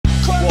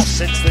what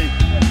since the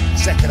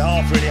second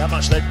half, really, how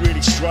much they've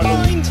really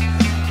struggled.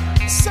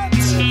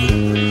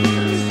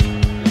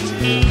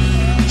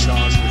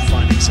 Charged with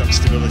finding some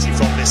stability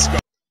from this.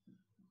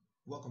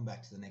 Welcome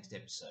back to the next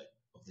episode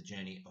of the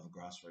journey of a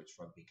Grass Roots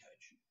Rugby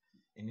Coach.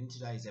 And in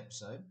today's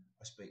episode,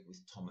 I speak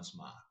with Tomas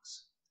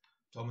Marks.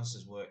 Tomas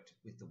has worked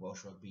with the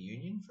Welsh Rugby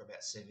Union for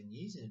about 7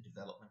 years in a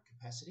development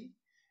capacity.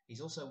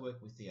 He's also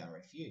worked with the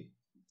RFU.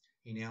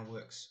 He now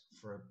works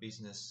for a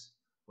business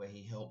where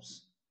he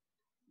helps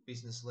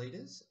business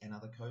leaders and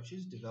other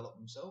coaches develop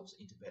themselves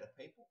into better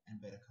people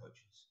and better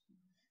coaches.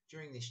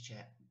 During this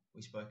chat,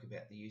 we spoke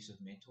about the use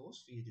of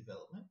mentors for your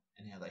development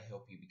and how they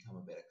help you become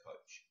a better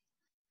coach.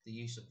 The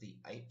use of the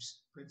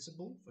APES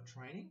principle for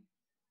training,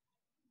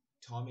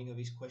 timing of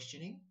his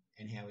questioning,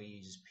 and how he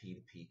uses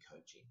peer-to-peer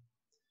coaching.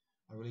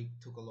 I really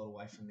took a lot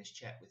away from this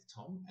chat with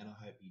Tom, and I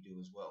hope you do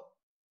as well.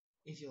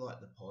 If you like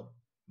the pod,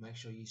 make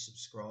sure you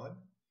subscribe,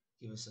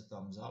 give us a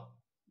thumbs up,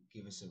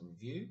 give us a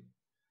review.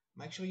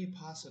 Make sure you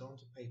pass it on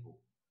to people.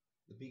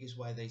 The biggest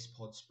way these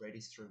pods spread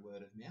is through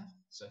word of mouth.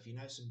 So if you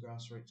know some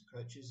grassroots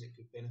coaches that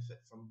could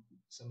benefit from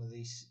some of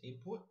this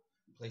input,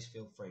 please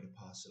feel free to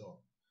pass it on.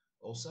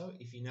 Also,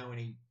 if you know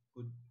any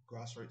good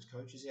grassroots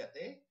coaches out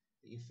there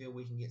that you feel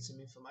we can get some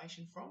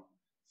information from,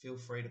 feel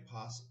free to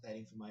pass that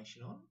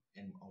information on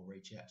and I'll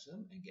reach out to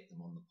them and get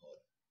them on the pod.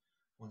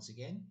 Once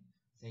again,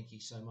 thank you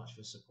so much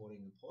for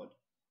supporting the pod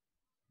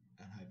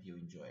and hope you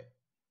enjoy it.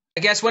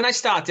 I guess when I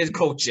started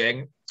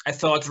coaching, I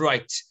thought,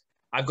 right,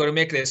 I've got to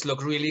make this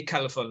look really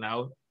colourful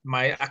now,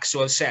 my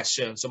actual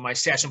session. So my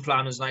session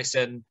plan was nice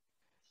and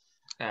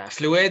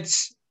fluid.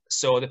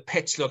 So the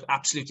pitch looked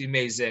absolutely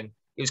amazing.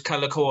 It was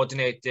colour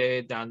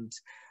coordinated and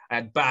I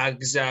had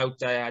bags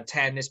out, I had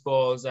tennis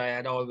balls, I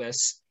had all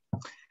this.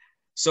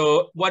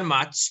 So one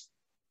match,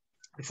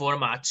 before a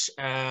match,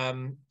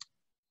 it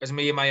was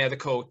me and my other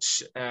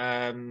coach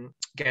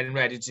getting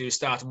ready to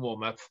start a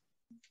warm-up.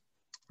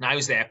 And I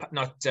was there,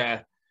 not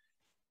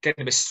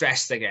getting a bit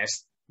stressed, I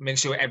guess, making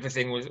sure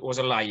everything was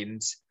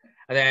aligned.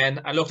 And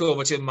then I looked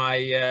over to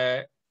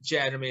my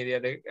Jeremy, the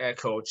other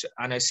coach,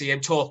 and I see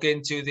him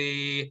talking to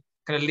the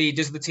kind of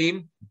leaders of the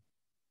team.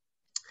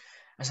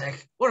 I was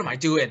like, what am I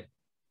doing?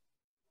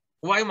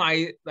 Why am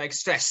I like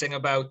stressing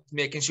about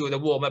making sure the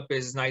warm-up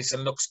is nice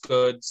and looks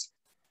good?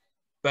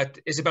 But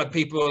it's about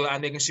people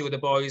and making sure the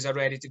boys are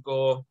ready to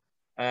go.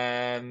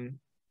 Yeah,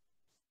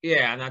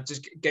 and I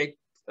just get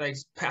like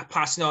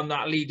passing on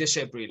that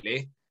leadership,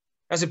 really.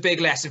 That's a big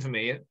lesson for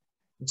me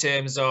in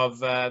terms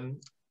of,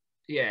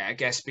 yeah, I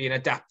guess being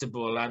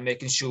adaptable and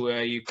making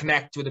sure you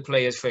connect with the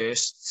players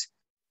first.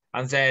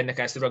 And then, I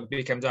guess, the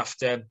rugby comes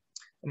after.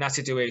 In that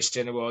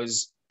situation, it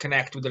was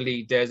connect with the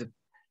leaders,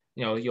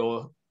 you know,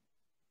 your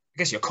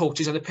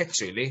coaches on the pitch,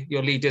 really,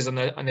 your leaders on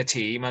the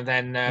team, and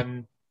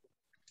then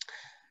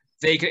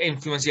they could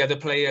influence the other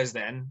players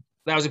then.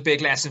 That was a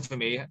big lesson for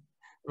me,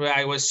 where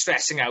I was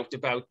stressing out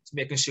about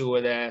making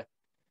sure that,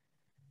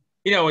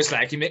 you know, it's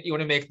like you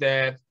want to make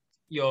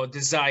your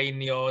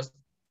design, your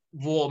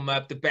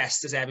warm-up the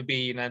best it's ever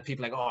been, and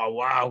people are like, oh,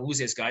 wow, who's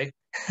this guy?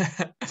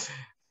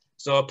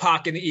 So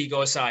parking the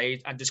ego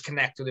aside and just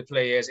connect with the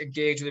players,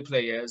 engage with the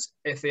players.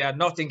 If they are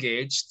not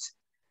engaged,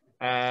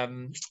 yeah,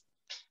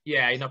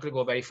 you're not going to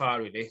go very far,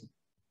 really.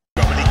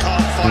 But he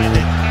can't find it.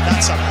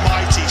 That's a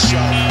mighty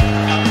shot.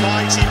 A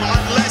mighty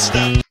man,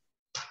 Leicester.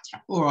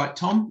 All right,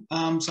 Tom.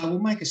 So we'll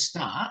make a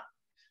start.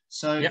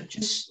 So yep.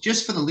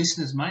 just for the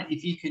listeners, mate,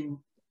 if you can,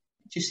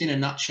 just in a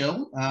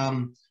nutshell,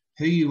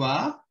 who you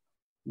are,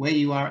 where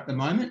you are at the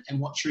moment,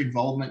 and what's your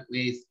involvement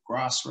with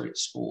grassroots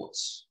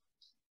sports.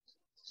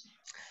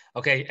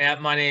 Okay,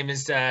 my name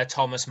is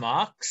Tomas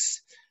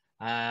Marks.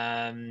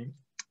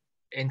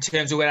 In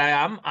terms of where I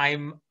am,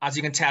 I'm, as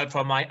you can tell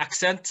from my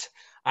accent,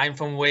 I'm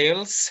from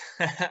Wales.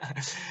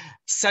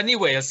 Sunny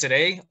Wales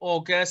today,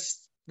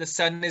 August. The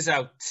sun is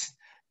out.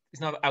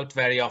 It's not out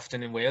very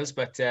often in Wales,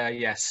 but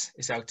yes,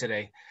 it's out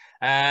today.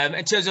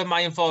 In terms of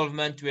my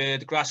involvement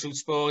with grassroots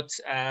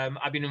sports,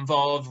 I've been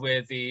involved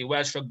with the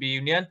Welsh Rugby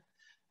Union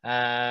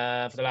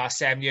for the last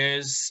 7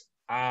 years.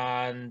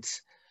 And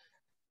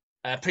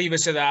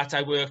previous to that,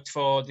 I worked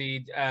for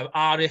the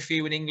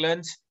RFU in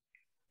England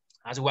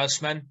as a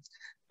Welshman.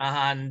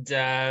 And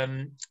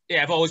yeah,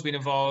 I've always been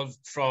involved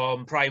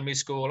from primary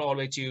school all the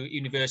way to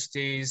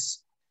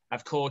universities.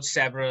 I've coached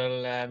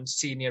several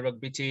senior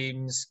rugby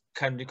teams,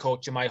 currently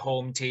coaching my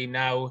home team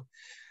now.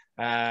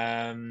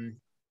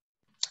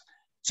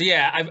 So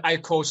yeah, I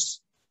coached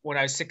when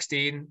I was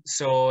 16,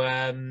 so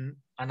and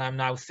I'm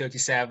now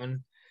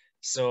 37.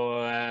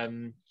 So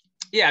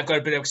yeah, I've got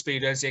a bit of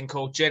experience in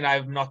coaching.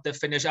 I'm not the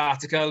finished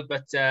article,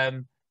 but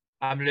I'm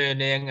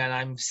learning and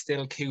I'm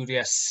still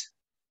curious.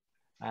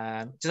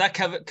 Does that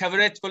cover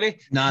it fully?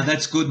 No,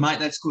 that's good, mate.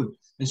 That's good.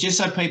 It's just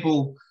so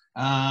people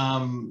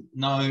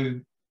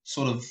know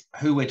sort of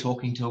who we're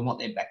talking to and what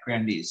their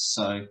background is.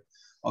 So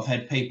I've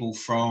had people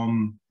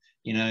from,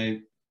 you know,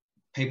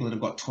 people that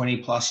have got 20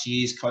 plus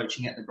years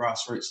coaching at the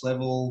grassroots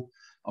level.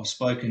 I've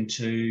spoken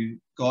to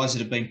guys that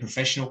have been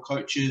professional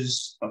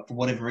coaches, but for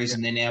whatever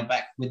reason, they're now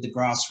back with the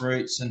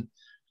grassroots. And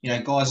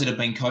guys that have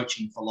been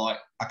coaching for like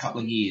a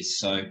couple of years.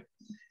 So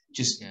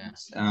just,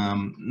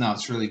 no,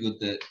 it's really good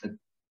the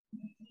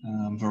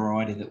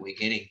variety that we're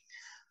getting.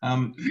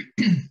 In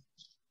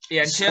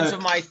terms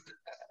of my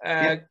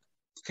kind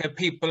of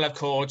people I've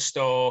coached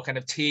or kind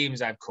of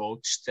teams I've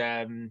coached,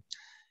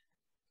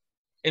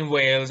 in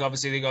Wales,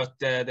 obviously they got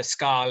the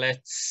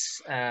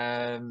Scarlets,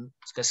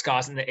 it's got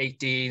Scars in the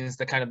 18s,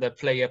 the kind of the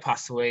player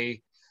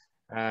pathway,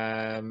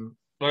 a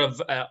lot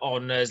of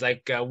honours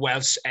like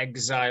Welsh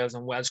Exiles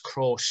and Welsh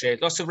Crochet,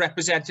 lots of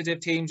representative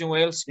teams in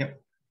Wales. Yep.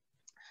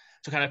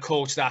 To kind of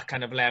coach that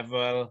kind of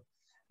level.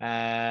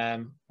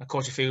 I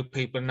coach a few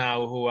people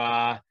now who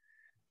are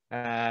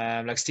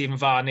like Stephen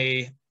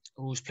Varney,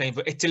 who's playing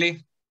for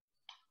Italy.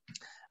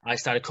 I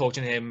started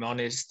coaching him on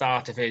his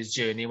start of his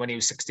journey when he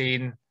was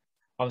 16.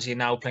 Obviously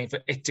now playing for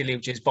Italy,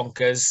 which is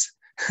bonkers.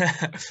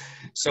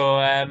 So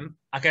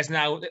I guess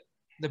now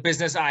the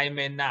business I'm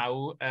in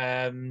now,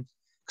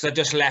 because I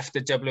just left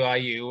the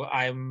WRU,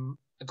 I'm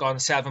gone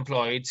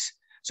self-employed.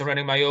 So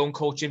running my own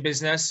coaching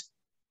business.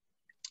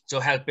 So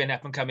helping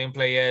up-and-coming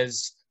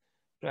players,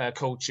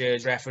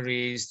 coaches,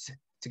 referees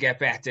to get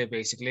better,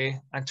 basically,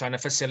 and trying to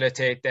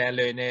facilitate their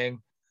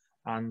learning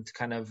and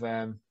kind of,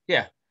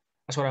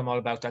 that's what I'm all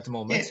about at the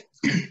moment.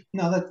 Yeah.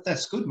 No,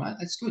 that's good, mate.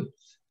 That's good.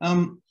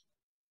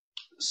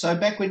 So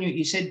back when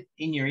you said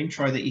in your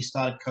intro that you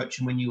started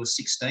coaching when you were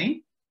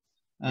 16,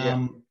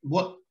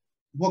 what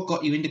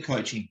got you into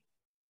coaching?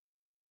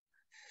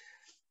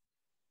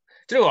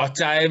 Do you know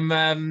what? I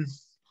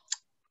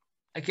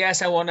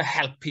guess I want to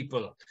help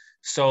people.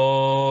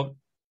 So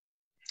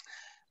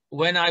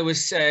when I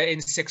was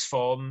in sixth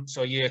form,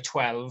 so year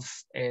 12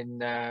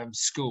 in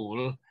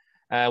school,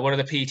 one of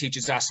the PE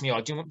teachers asked me,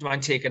 do you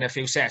mind taking a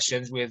few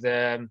sessions with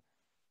kind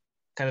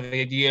of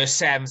the year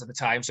 7s at the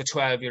time, so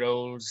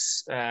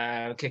 12-year-olds,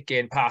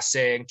 kicking,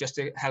 passing, just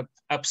to help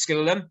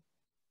upskill them.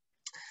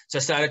 So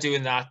I started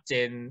doing that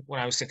when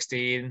I was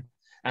 16.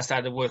 I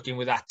started working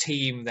with that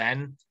team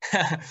then.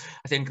 I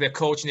think the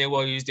coach knew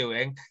what he was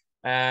doing.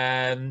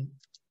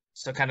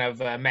 So kind of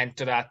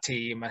mentor that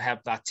team and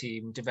help that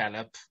team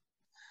develop.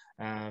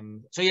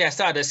 So yeah, I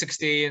started at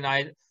 16.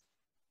 I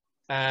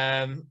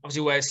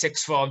obviously where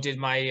sixth form, did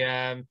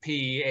my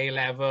PE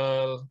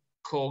A-level,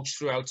 coach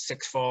throughout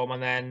sixth form,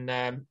 and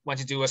then went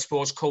to do a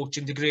sports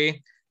coaching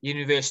degree,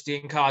 university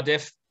in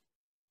Cardiff.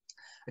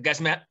 I guess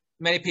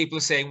many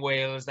people say in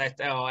Wales that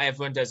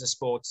everyone does a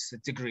sports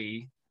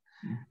degree.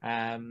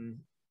 But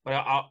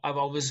I've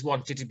always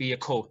wanted to be a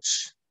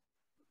coach.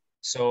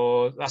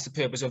 So that's the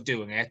purpose of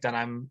doing it,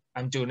 and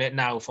I'm doing it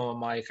now for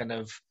my kind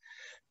of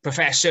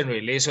profession,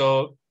 really.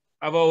 So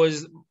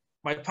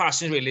my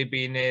passion really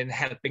been in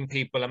helping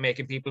people and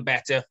making people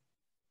better.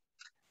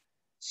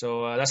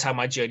 So that's how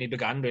my journey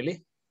began,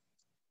 really.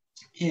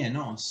 Yeah,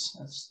 nice.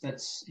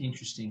 That's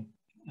interesting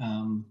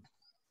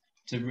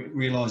to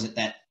realise at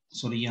that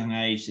sort of young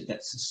age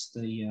that's just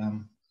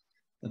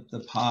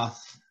the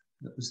path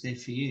that was there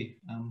for you.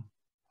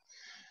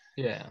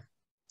 Yeah.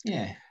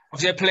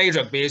 Obviously, I played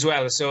rugby as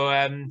well, so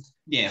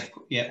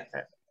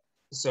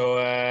So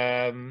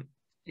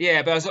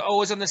but I was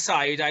always on the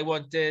side. I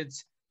wanted.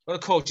 Well,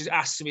 the coaches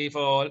asked me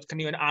can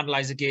you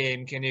analyse the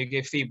game? Can you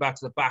give feedback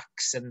to the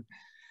backs? And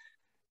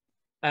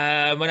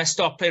when I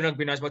stopped playing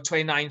rugby, when I was about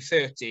 29,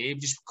 30,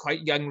 just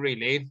quite young,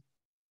 really.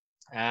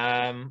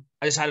 I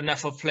just had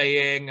enough of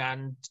playing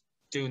and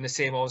doing the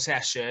same old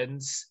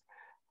sessions.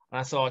 And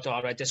I thought,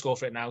 all right, just go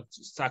for it now.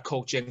 Start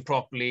coaching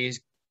properly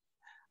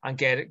and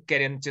get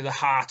into the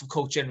heart of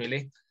coaching,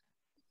 really.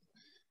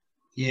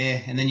 Yeah,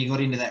 and then you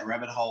got into that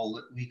rabbit hole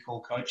that we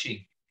call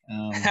coaching.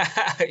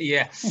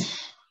 Yeah.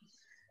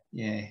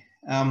 Yeah.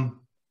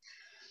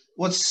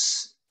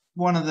 What's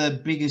one of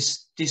the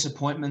biggest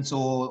disappointments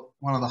or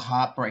one of the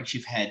heartbreaks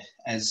you've had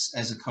as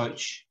a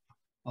coach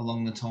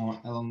along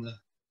the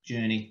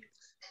journey?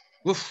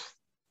 Oof.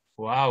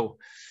 Wow.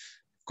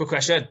 Good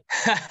question.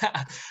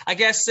 I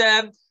guess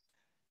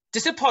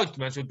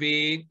disappointment would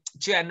be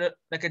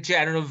a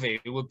general view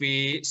would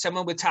be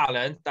someone with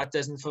talent that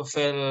doesn't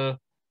fulfill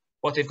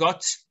what they've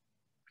got.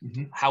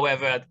 Mm-hmm.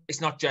 However,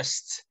 it's not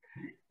just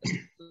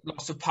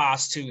lots of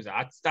paths to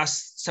that.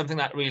 That's something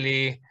that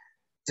really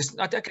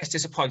I guess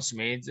disappoints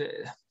me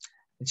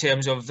in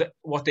terms of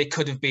what they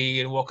could have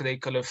been and what they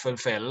could have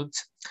fulfilled.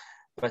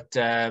 But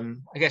I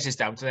guess it's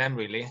down to them,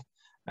 really,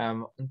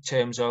 in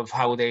terms of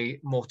how they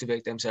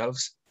motivate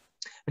themselves.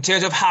 In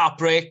terms of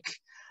heartbreak,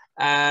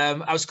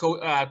 I was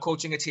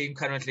coaching a team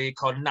currently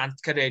called Nant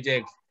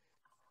Caredig,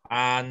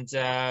 and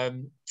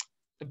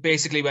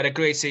basically we had a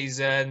great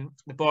season.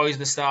 The boys at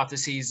the start of the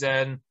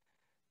season,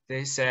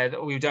 they said,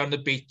 we were down the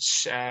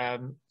beach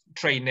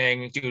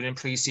training during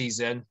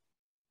pre-season,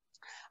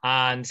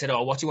 and said,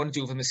 what do you want to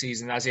do from the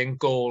season, as in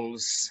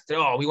goals? Said,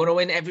 we want to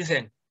win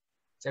everything. I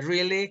said,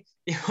 really?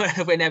 You want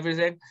to win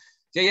everything?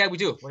 Yeah, we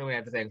do want to win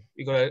everything.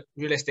 We got a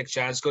realistic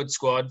chance, good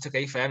squad.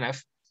 Okay, fair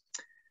enough.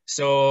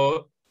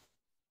 So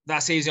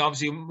that season,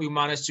 obviously, we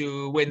managed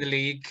to win the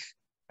league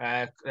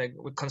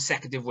with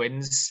consecutive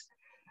wins.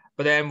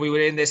 But then we were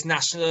in this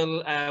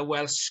national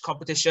Welsh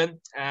competition,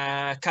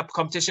 cup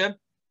competition.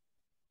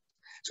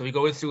 So we're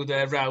going through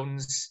the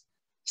rounds,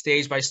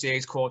 stage by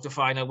stage,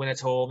 quarter-final, win at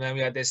home. Then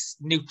we had this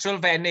neutral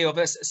venue of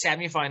a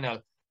semi-final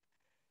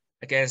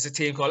against a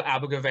team called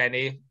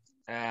Abergavenny.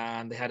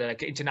 And they had an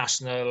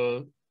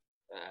international,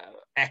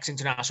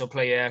 ex-international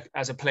player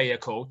as a player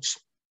coach.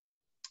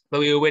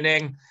 But we were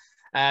winning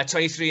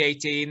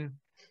 23-18.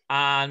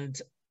 And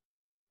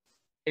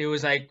it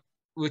was like,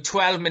 we were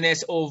 12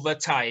 minutes over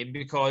time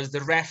because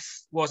the ref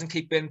wasn't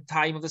keeping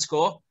time of the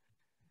score.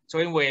 So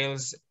in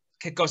Wales,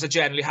 kickoffs are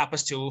generally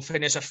 2:30,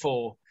 finish at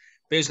 4.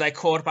 But it was like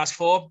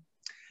 4:15.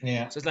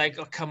 Yeah. So it's like,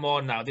 oh, come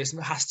on now, this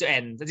has to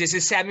end. This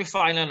is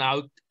semi-final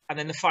now, and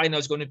then the final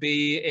is going to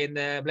be in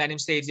the Millennium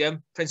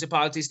Stadium,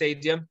 Principality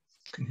Stadium,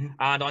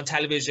 and on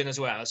television as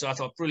well. So I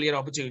thought, brilliant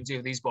opportunity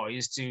for these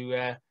boys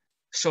to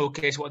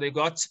showcase what they've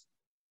got.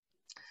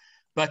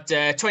 But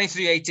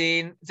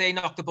 23-18, they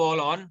knocked the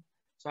ball on.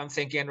 So I'm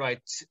thinking,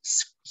 right,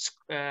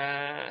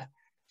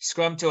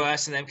 scrum to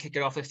us and then kick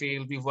it off the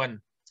field, we've won.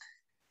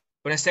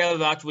 But instead of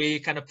that, we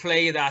kind of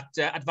play that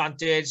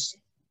advantage,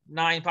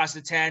 9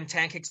 passes to 10,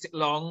 10 kicks it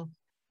long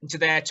into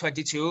their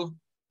 22.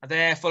 And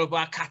their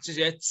fullback catches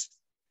it,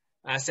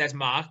 says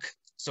mark.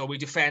 So we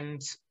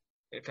defend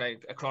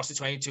across the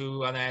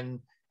 22 and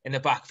then in the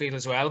backfield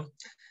as well.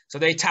 So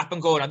they tap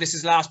and go. Now this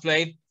is last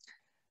play,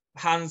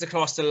 hands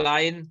across the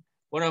line.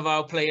 One of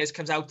our players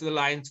comes out to the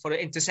line for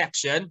an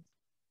interception.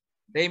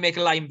 They make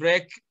a line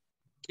break,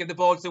 give the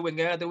ball to the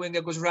winger. The winger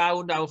goes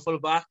round our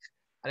fullback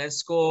and then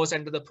scores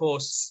under the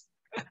posts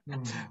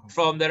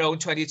from their own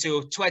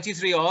 22.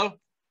 23 all.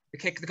 They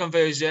kick the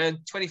conversion,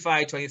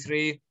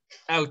 25-23,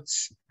 out.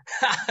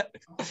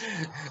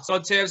 So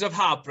in terms of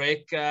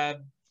heartbreak,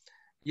 that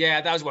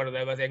was one of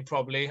them, I think,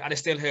 probably. And it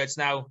still hurts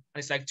now. And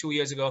it's like 2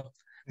 years ago.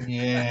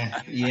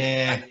 Yeah.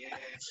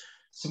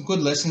 Some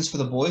good lessons for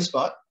the boys,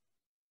 but...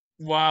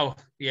 Wow,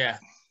 yeah.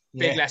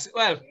 Big lesson.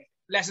 Well,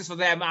 lessons for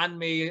them and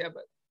me,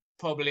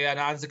 probably,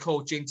 and the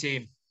coaching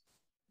team.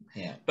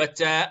 Yeah.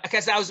 But I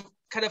guess that was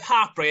kind of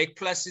heartbreak,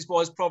 plus this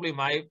was probably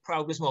my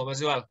proudest moment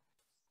as well.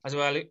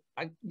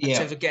 In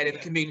terms of getting the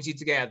community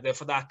together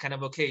for that kind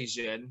of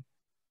occasion.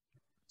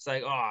 It's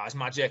like, oh, it's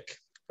magic.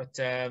 But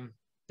there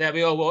we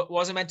go.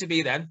 Wasn't meant to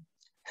be then.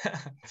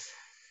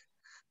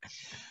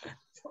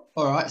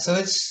 All right, so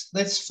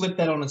let's flip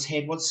that on its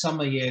head. What's some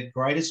of your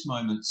greatest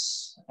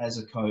moments as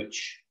a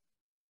coach,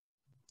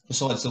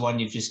 besides the one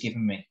you've just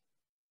given me?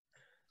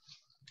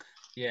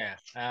 Yeah,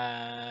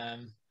 I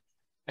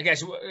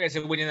guess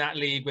winning that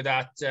league with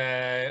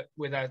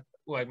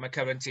my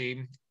current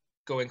team,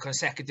 going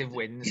consecutive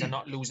wins and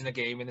not losing a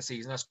game in the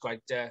season, that's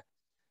quite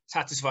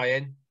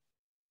satisfying.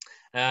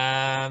 What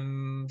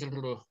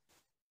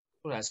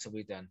else have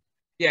we done?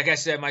 Yeah, I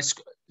guess my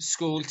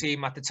school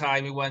team at the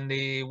time, we won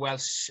the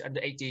Welsh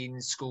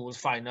under-18 schools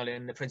final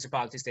in the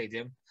Principality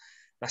Stadium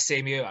that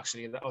same year,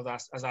 actually,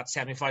 as that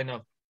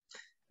semi-final.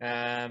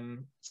 So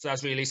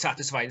that's really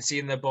satisfying,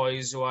 seeing the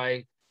boys who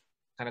I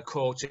kind of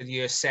coached in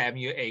year 7,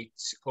 year 8,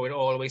 going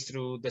all the way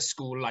through the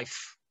school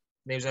life.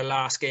 And it was their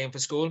last game for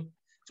school,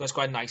 so it's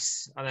quite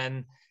nice. And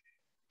then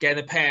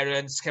getting the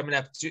parents coming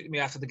up to me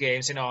after the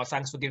game saying, "Oh,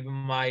 thanks for giving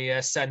my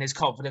son his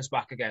confidence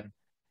back again."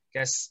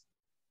 I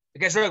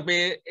guess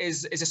rugby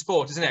is a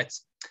sport, isn't it?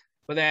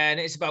 But then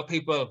it's about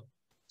people.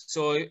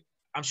 So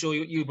I'm sure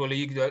you Bully,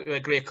 you're a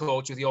great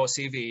coach with your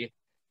CV.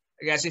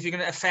 I guess if you're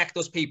going to affect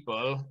those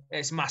people,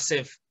 it's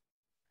massive.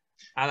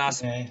 And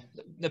that's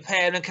the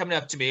parent coming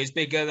up to me is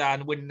bigger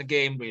than winning the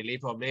game, really,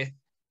 probably.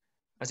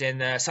 As in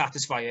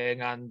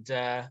satisfying. And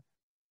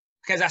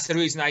because that's the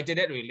reason I did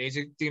it, really,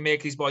 to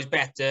make these boys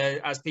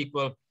better as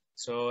people.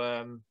 So,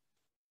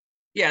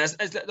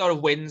 there's a lot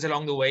of wins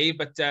along the way,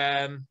 but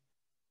I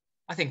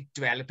think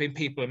developing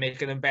people,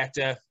 making them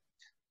better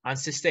and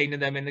sustaining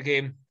them in the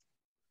game.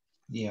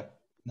 Yeah,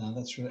 no,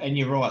 that's right. And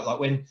you're right. Like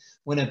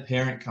when a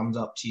parent comes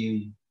up to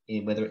you,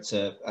 whether it's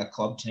a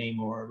club team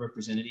or a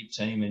representative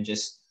team, and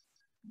just,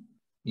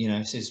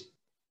 says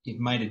you've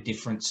made a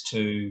difference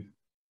to,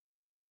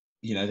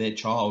 their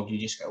child, you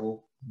just go,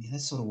 well, yeah,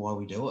 that's sort of why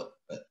we do it.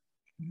 But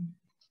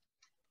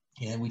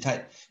we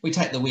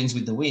take the wins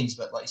with the wins.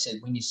 But like you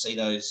said, when you see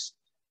those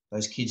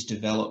kids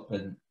develop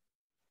and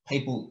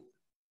people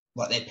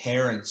like their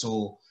parents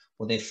or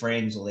their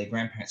friends or their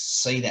grandparents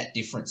see that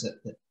difference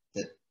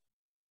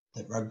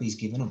that rugby's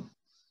given them.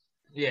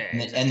 Yeah,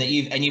 and that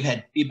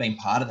you've been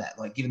part of that,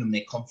 like giving them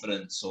their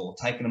confidence or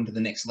taking them to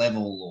the next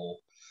level, or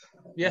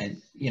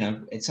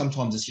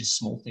sometimes it's just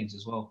small things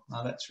as well.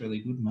 No, that's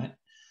really good, mate.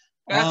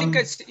 I think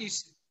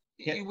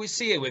we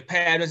see it with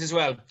parents as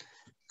well,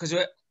 because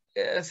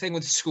the thing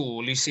with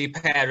school, you see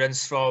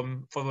parents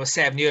from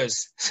 7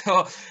 years,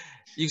 so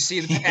you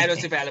see the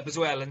parents develop as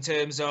well in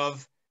terms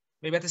of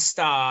maybe at the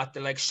start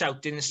they're like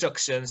shouting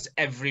instructions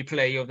every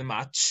play of the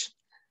match,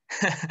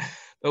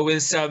 but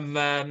with some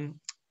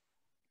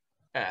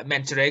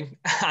mentoring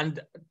and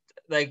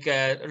like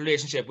a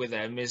relationship with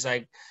them is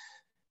like,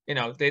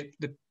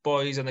 the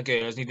boys and the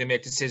girls need to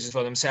make decisions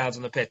for themselves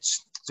on the pitch.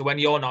 So when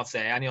you're not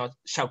there and you're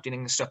shouting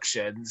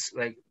instructions,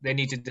 like they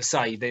need to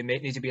decide, they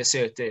need to be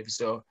assertive.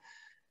 So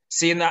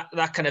seeing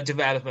that kind of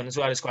development as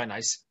well is quite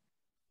nice.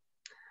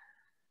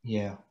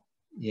 Yeah.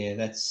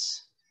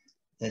 That's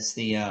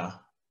the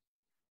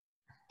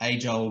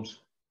age-old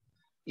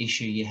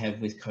issue you have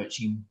with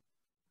coaching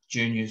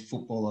junior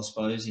football, I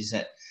suppose, is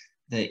that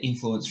the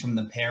influence from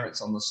the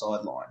parents on the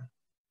sideline.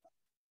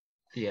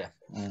 Yeah.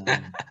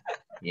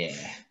 Yeah.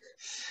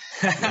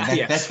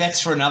 Yeah.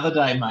 That's for another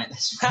day, mate.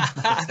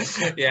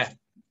 Yeah.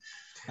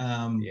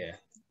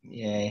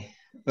 Yeah.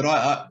 But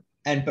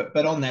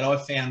on that, I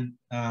found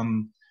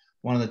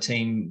one of the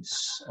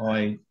teams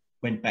I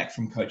went back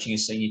from coaching a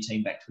senior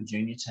team back to a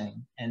junior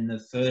team, and the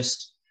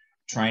first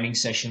training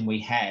session we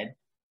had,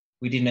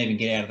 we didn't even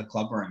get out of the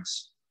club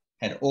rooms.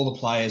 Had all the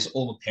players,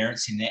 all the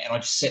parents in there, and I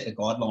just set the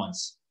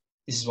guidelines.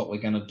 This is what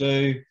we're going to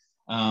do.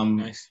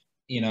 Nice.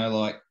 You know,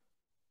 like,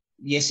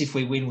 yes, if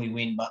we win, we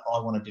win, but I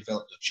want to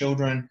develop your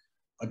children.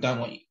 I don't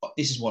want you,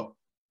 this is what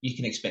you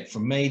can expect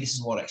from me. This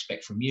is what I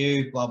expect from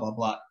you, blah, blah,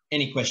 blah.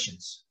 Any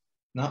questions?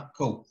 No?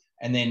 Cool.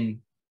 And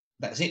then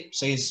that's it.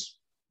 See you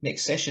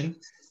next session.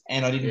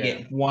 And I didn't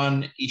get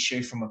one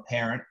issue from a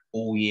parent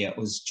all year. It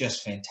was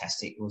just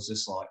fantastic. It was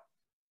just like,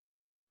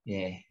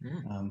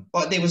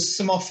 but there was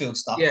some off-field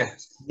stuff. Yeah.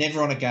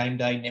 Never on a game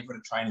day, never at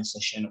a training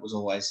session. It was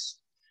always,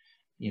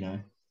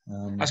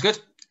 that's good.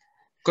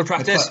 Good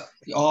practice.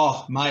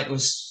 Mate, it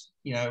was,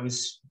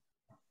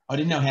 I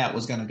didn't know how it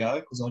was going to go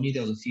because I knew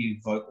there was a few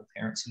vocal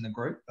parents in the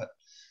group, but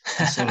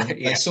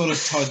they sort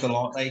of towed the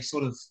line. They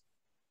sort of,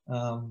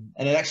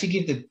 and it actually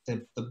gave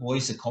the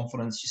boys the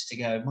confidence just to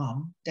go,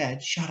 Mum,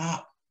 Dad, shut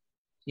up.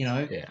 You're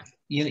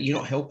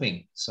not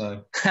helping.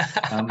 So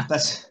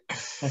that's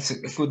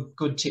a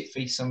good tip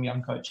for some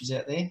young coaches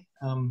out there.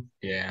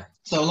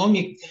 So long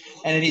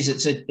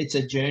it's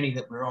a journey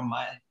that we're on,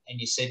 mate. And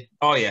you said,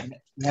 you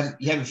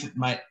haven't,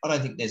 mate. I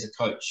don't think there's a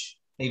coach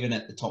even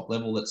at the top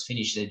level that's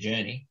finished their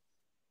journey.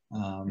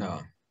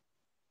 No.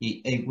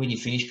 When you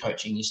finish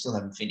coaching, you still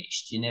haven't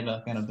finished. You're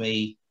never going to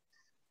be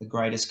the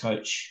greatest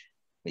coach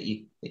that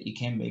you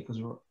can be because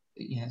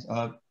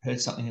I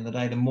heard something the other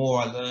day. The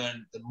more I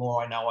learn, the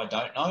more I know I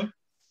don't know.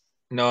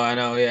 No, I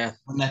know. Yeah.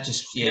 And that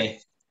just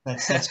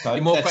that's coach.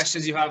 The more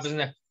questions you have, isn't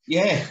it?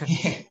 Yeah.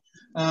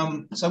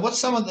 So what's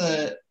some of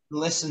the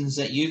lessons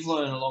that you've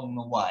learned along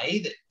the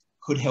way that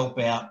could help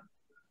out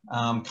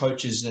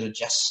coaches that are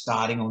just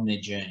starting on their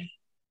journey?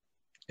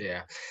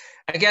 Yeah.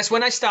 I guess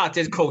when I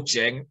started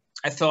coaching,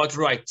 I thought,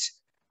 right,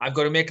 I've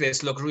got to make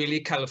this look really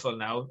colourful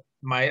now.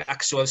 My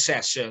actual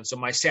session. So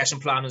my session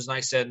plan was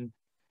nice and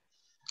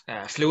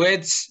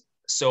fluid.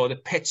 So the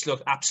pitch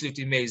looked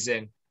absolutely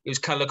amazing. It was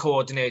colour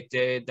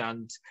coordinated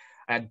and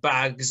I had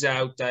bags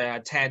out. I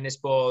had tennis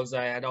balls.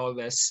 I had all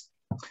this.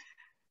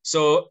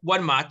 So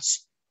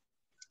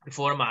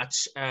before a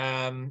match,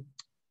 it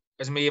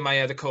was me and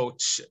my other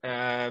coach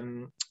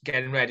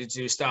getting ready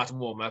to start and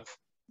warm up.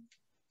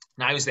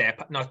 And I was there,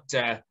 not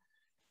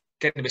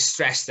getting a bit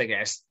stressed, I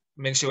guess,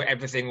 making sure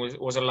everything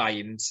was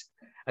aligned.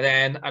 And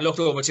then I looked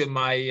over to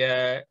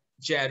my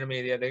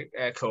Jeremy, the other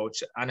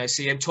coach, and I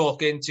see him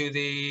talking to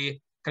the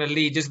kind of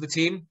leaders of the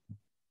team.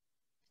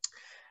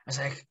 I was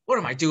like, what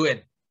am I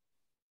doing?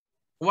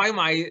 Why am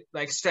I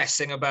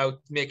stressing about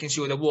making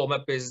sure the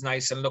warm-up is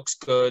nice and looks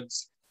good?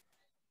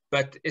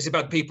 But it's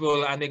about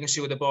people and making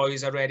sure the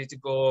boys are ready to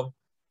go.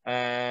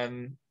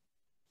 And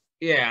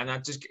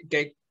I just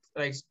get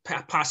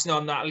passing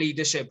on that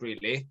leadership,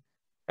 really.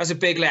 That's a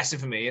big lesson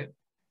for me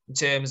in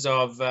terms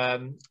of,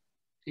 I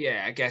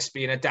guess,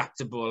 being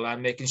adaptable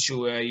and making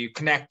sure you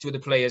connect with the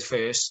players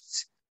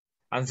first.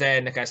 And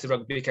then, I guess, the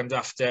rugby comes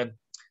after.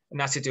 In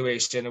that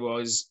situation, it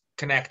was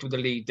connect with the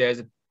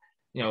leaders,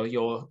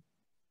 your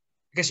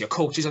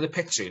coaches on the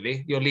pitch,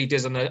 really, your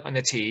leaders on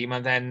the team,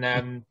 and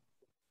then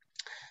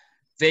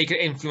they can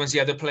influence the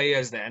other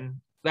players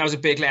then. That was a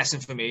big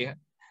lesson for me,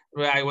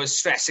 where I was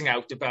stressing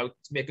out about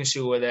making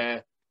sure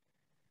that,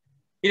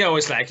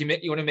 it's like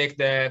you want to make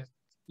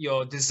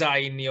your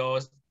design,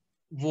 your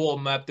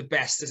warm-up the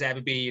best it's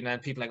ever been,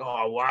 and people are like,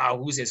 oh, wow,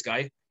 who's this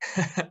guy?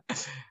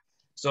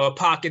 So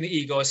parking the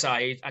ego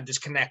aside and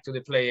just connect with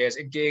the players,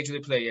 engage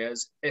with the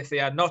players. If they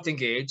are not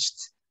engaged,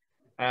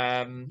 you're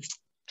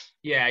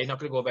not going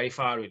to go very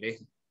far, really.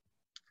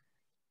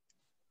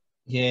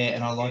 Yeah,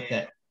 and I like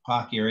that.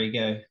 Park your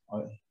ego.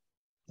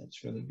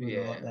 That's really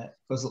good. I like that.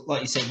 Because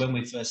like you said, when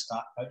we first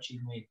start coaching,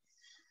 we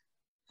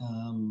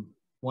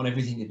want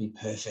everything to be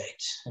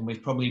perfect. And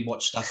we've probably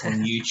watched stuff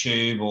on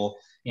YouTube or,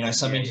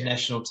 some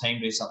international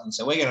team do something.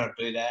 So we're going to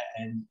do that.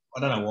 And I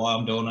don't know why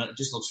I'm doing it. It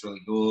just looks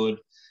really good.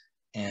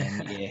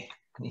 And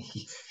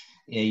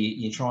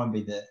you try and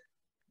be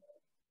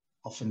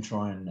what's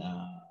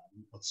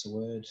the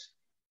word?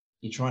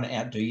 You're trying to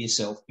outdo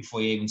yourself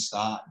before you even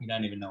start. You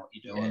don't even know what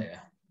you're doing. Yeah.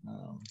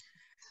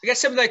 I guess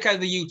some of the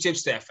YouTube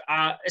stuff,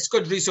 it's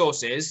good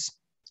resources,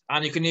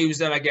 and you can use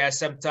them, I guess,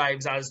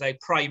 sometimes as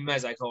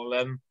primers, I call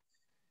them,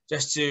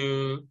 just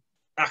to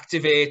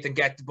activate and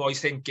get the boys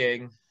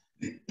thinking.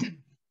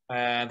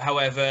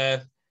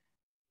 However,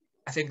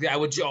 I think that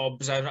our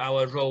jobs and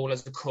our role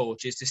as a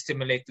coach is to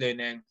stimulate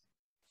learning.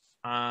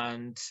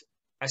 And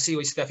I see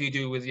what stuff you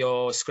do with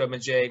your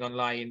scrummaging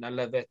online. I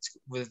love it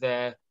with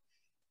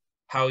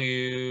how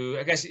you,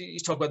 I guess you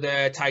talk about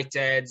the tight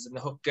ends and the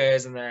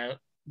hookers and the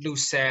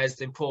loose heads,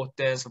 the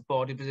importance of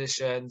body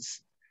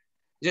positions,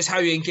 just how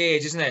you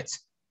engage, isn't it?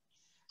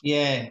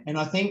 Yeah, and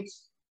I think,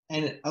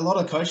 and a lot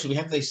of coaches, we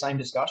have these same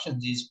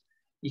discussions, is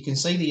you can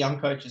see the young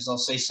coaches, they'll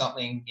see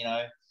something,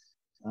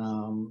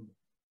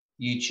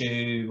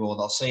 YouTube, or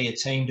they'll see a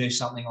team do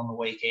something on the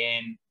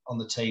weekend on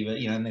the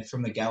TV, and they're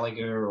from the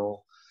Gallagher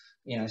or,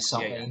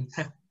 something.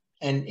 Yeah.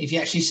 And if you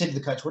actually said to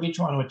the coach, what are you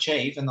trying to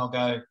achieve? And they'll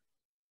go,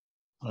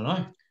 I don't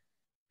know.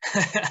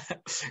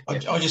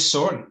 I just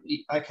saw it.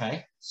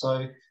 Okay.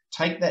 So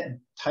take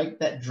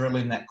that drill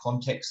in that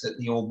context that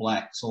the All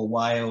Blacks or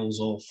Wales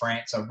or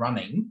France are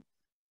running.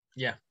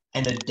 Yeah.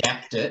 And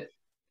adapt it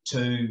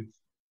to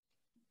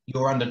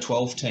your under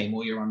 12 team,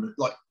 or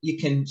you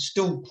can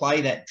still play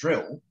that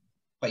drill,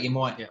 but you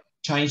might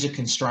change the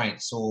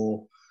constraints,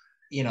 or,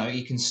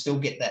 you can still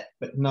get that,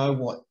 but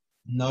know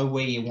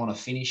where you want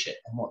to finish it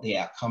and what the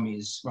outcome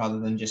is, rather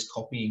than just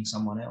copying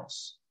someone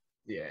else.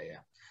 Yeah.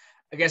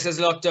 I guess there's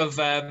a lot of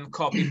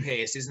copy and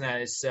paste, isn't there?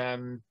 It's, I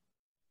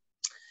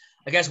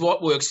guess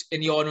what works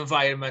in your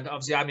environment,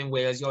 obviously I'm in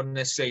Wales, you're in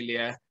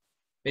Australia,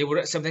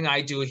 something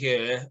I do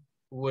here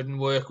wouldn't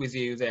work with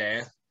you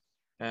there,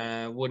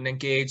 wouldn't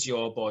engage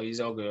your boys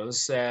or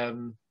girls.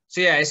 So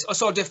yeah,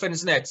 it's all different,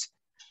 isn't it,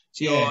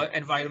 to your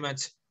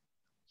environment?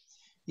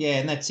 Yeah,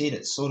 and that's it.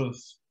 It's sort of,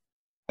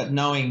 but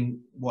knowing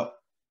what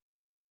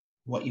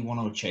you want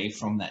to achieve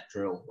from that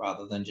drill,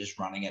 rather than just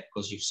running it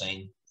because you've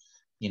seen,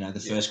 the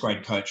first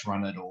grade coach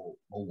run it or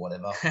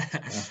whatever.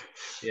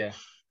 Yeah.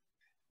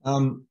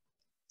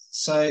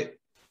 So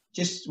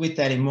just with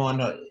that in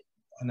mind, I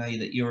know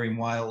that you're in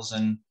Wales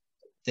and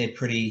they're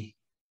pretty,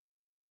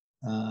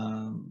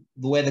 the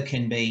weather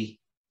can be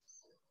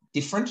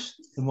different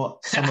than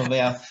what some of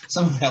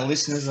our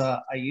listeners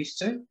are used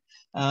to.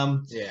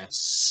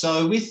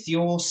 So with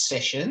your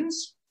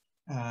sessions,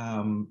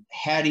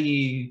 how do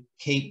you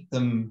keep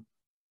them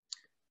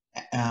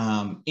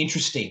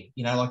interesting?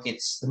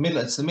 It's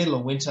the middle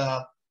of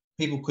winter.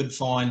 People could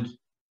find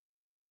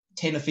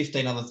 10 or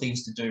 15 other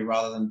things to do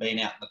rather than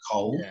being out in the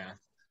cold.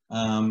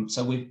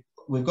 So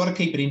we've got to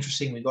keep it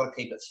interesting. We've got to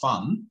keep it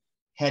fun.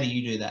 How do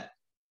you do that?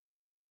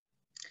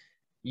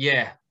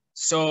 Yeah.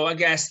 So I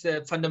guess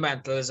the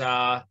fundamentals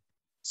are,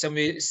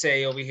 somebody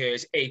say over here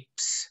is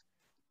APES.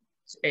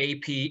 It's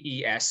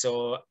APES.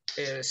 So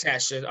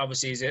session,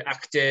 obviously, is it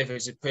active?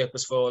 Is it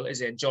purposeful?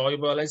 Is it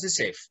enjoyable? Is it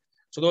safe?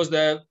 So those are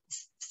the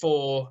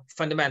 4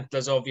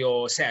 fundamentals of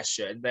your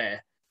session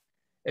there.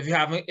 If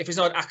it's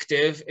not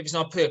active, if it's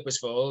not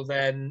purposeful,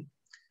 then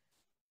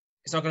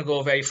it's not going to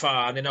go very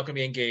far and they're not going to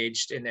be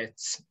engaged in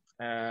it.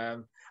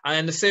 And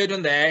then the third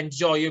one there,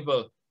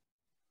 enjoyable.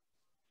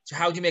 So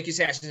how do you make your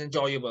sessions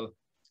enjoyable?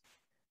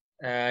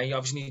 You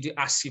obviously need to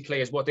ask your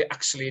players what they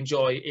actually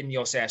enjoy in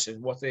your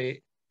session, what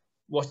they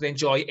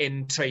enjoy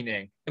in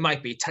training. It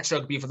might be touch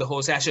rugby for the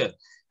whole session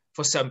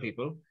for some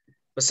people,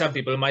 but some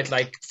people might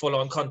like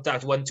full-on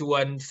contact,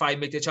 1-to-1,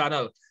 5-meter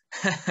channel.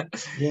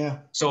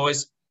 So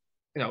it's,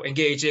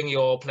 engaging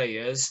your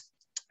players.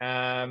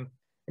 In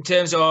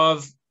terms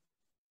of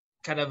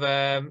kind of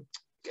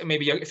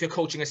maybe if you're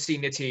coaching a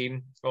senior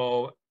team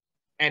or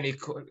any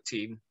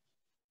team,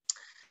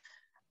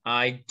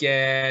 I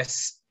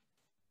guess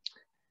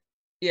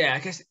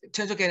in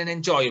terms of getting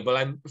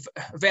enjoyable,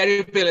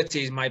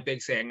 variability is my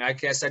big thing. I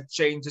guess I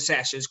change the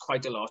sessions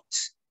quite a lot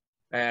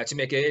to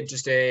make it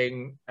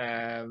interesting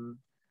and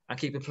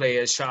keep the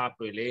players sharp,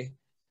 really.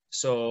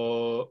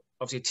 So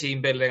obviously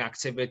team building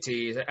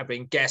activities, I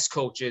bring guest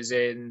coaches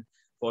in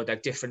for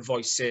like different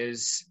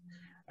voices.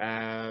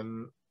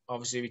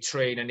 Obviously we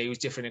train and use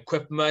different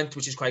equipment,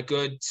 which is quite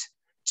good in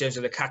terms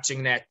of the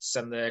catching nets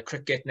and the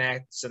cricket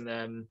nets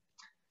and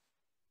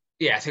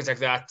things like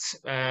that.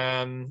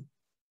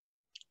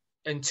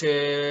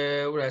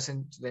 Into what else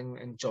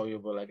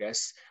enjoyable, I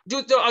guess.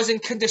 I was in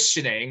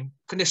conditioning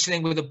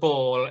with the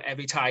ball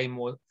every time,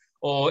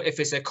 or if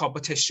it's a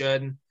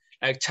competition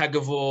like tug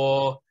of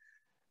war,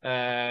 we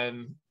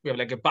have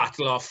like a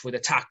battle off with the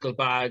tackle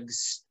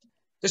bags,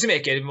 just to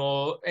make it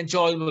more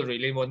enjoyable,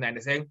 really, more than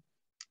anything.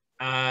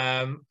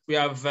 We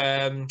have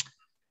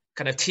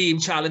kind of team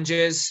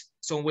challenges.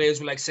 So in Wales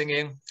we like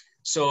singing,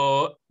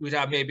 so we'd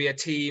have maybe a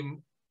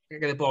team,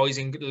 get the boys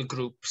in little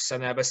groups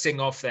and have a sing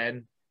off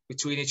then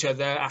between each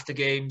other after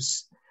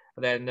games,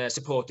 and then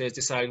supporters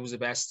decide who's the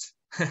best.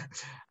 And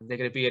they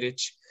get a beer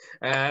each.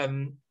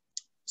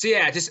 So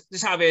yeah, just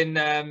having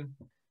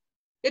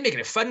making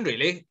it fun,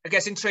 really. I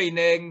guess in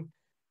training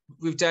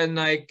we've done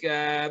like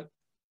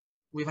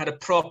we've had a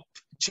prop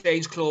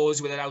change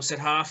clothes with an outside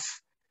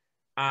half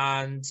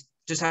and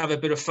just have a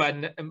bit of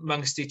fun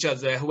amongst each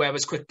other.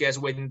 Whoever's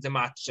quickest wins the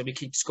match, and we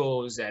keep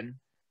scores then.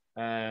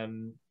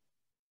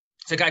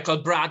 So a guy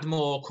called Brad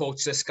Moore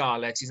coached the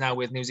Scarlets. He's now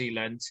with New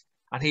Zealand.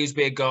 And he was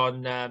big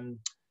on kind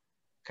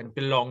of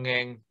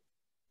belonging.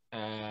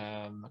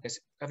 I guess,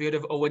 have you heard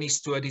of Owen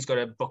Eastwood? He's got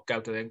a book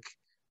out, I think,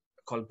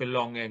 called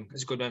Belonging.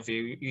 It's a good one for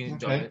you. You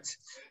enjoy it.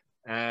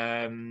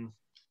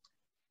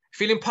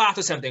 Feeling part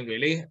of something,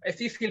 really.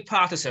 If you feel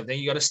part of something,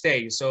 you got to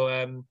stay.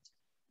 So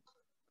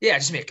yeah,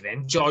 just making it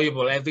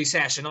enjoyable every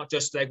session, not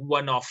just like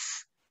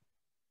one-off.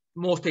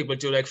 Most people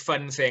do like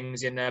fun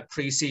things in a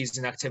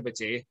pre-season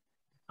activity,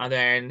 and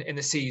then in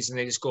the season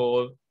they just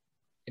go,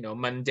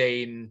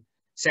 mundane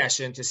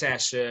session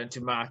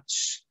to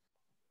match,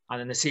 and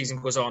then the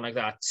season goes on like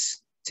that.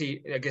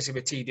 I guess a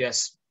bit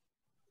tedious.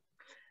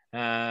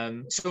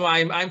 So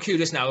I'm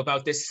curious now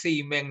about this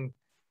theming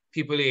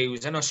people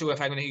use. I'm not sure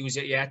if I'm going to use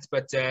it yet,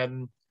 but I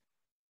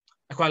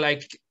quite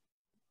like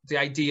the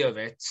idea of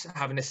it,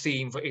 having a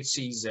theme for each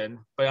season,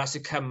 but it has to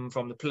come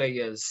from the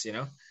players,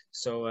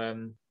 So,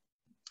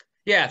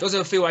 yeah, those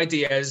are a few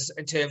ideas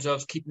in terms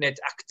of keeping it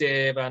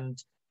active and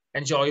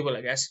enjoyable,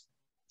 I guess.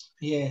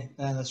 Yeah,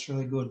 that's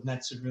really good. And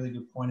that's a really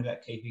good point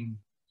about keeping.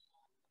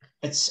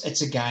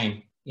 It's a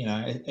game,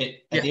 At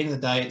the end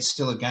of the day, it's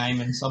still a game,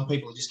 and some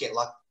people just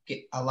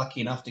are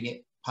lucky enough to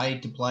get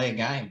paid to play a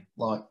game.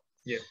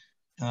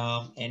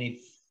 And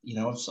if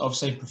I've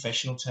seen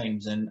professional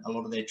teams, and a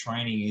lot of their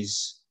training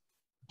is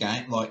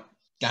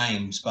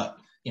games, but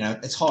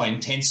it's high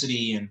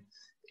intensity, and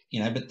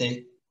but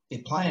they're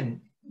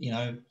playing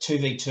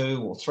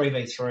 2v2 or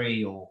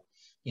 3v3 or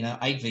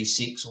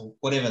 8v6 or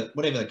whatever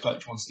the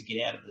coach wants to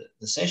get out of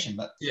the session.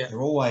 But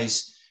they're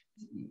always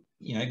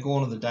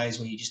gone are the days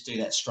where you just do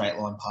that straight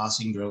line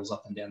passing drills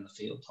up and down the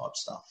field type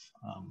stuff.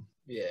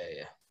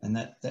 And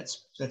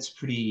that's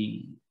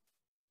pretty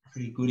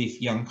good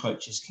if young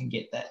coaches can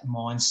get that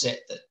mindset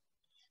that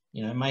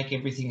make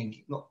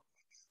everything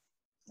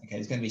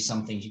there's going to be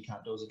some things you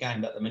can't do as a game,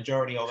 but the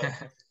majority of it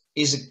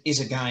is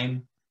a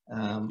game.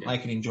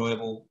 Make it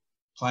enjoyable,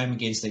 play them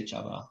against each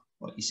other,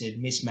 like you said,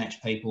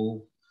 mismatch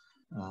people,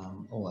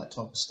 all that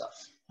type of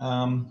stuff.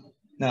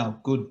 No,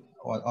 good.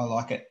 I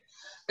like it.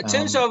 In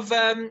terms of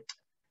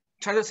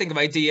trying to think of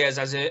ideas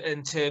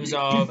in terms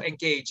of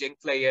engaging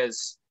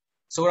players.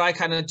 So what I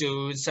kind of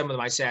do in some of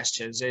my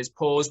sessions is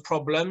pose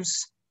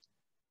problems.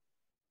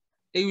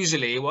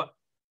 What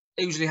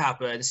usually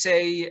happens,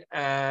 say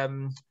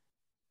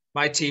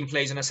my team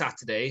plays on a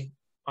Saturday,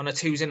 on a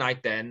Tuesday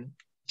night then,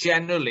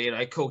 generally,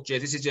 like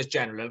coaches, this is just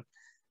general,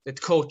 the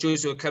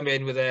coaches will come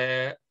in with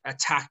a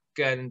attack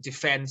and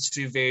defense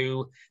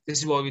review. This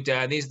is what we've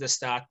done. These are the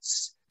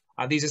stats,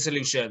 and these are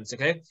solutions,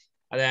 okay?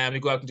 And then we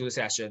go out and do the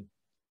session.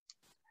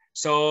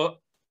 So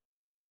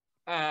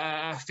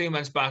a few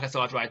months back, I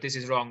thought, right, this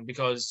is wrong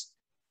because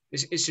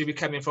it should be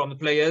coming from the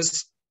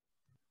players.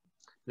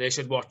 They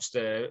should watch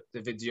the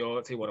video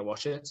if they want to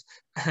watch it.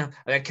 And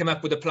then come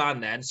up with a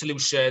plan then,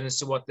 solutions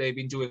to what they've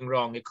been doing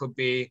wrong. It could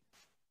be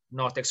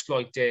not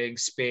exploiting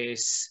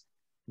space,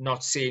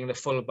 not seeing the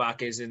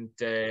fullback isn't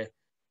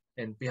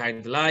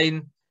behind the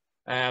line.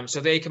 So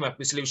they come up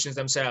with solutions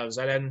themselves.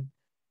 And then,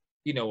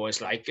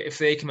 it's like, if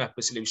they come up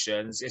with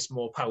solutions, it's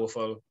more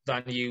powerful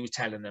than you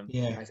telling them,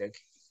 I think.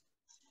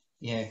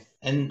 Yeah.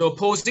 And so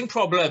posing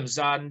problems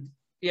and,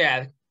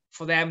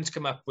 for them to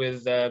come up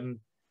with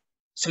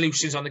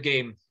solutions on the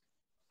game,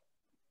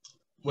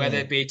 whether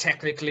it be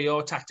technically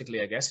or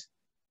tactically, I guess.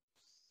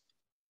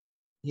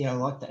 Yeah, I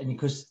like that. And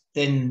because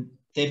then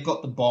they've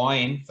got the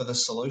buy-in for the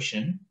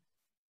solution,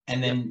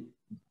 and then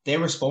they've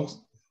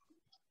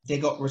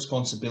got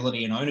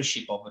responsibility and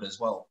ownership of it as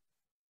well.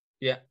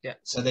 Yeah.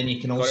 So then you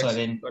can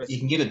you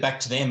can give it back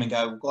to them and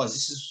go, well, guys,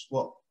 this is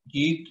what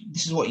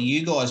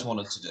you guys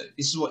wanted to do.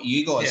 This is what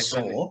you guys saw.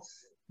 Exactly.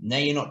 Now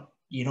you're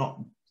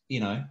not,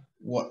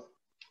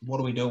 what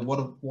do we do?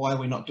 Why are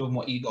we not doing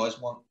what you guys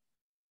want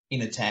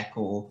in attack,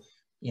 or,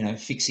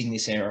 fixing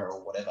this error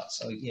or whatever?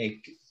 So it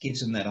gives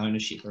them that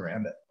ownership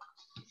around it.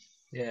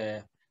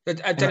 Yeah.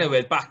 But I don't know,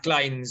 with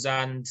backlines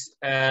and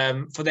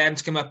for them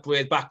to come up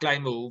with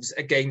backline moves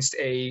against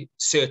a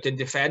certain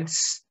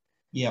defense.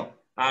 Yeah.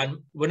 And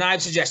when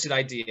I've suggested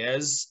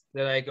ideas,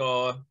 they're like,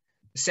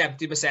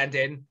 70%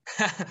 in.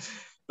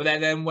 But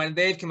then when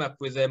they've come up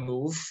with a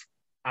move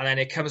and then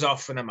it comes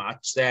off in a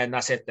match, then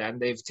that's it then.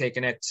 They've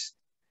taken it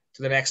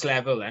to the next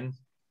level then.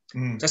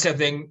 That's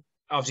something,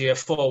 obviously, a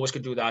forwards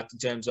could do that in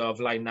terms of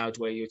line out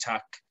where you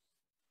attack,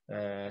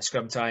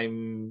 scrum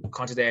time,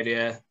 contact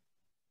area.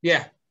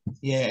 Yeah.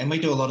 Yeah, and we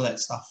do a lot of that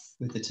stuff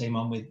with the team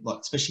I'm with, like,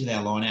 especially with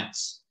our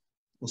lineouts.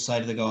 We'll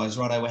say to the guys,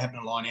 righto, we're having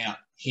a line out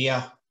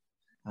here.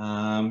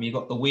 You've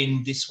got the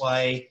wind this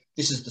way.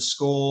 This is the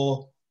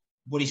score.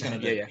 What he's going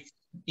to do.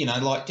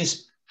 Yeah.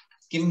 Just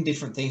give them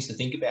different things to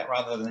think about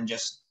rather than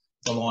just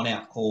the line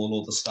out call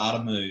or the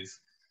starter move.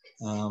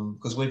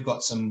 Because we've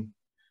got some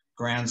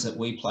grounds that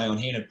we play on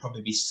here to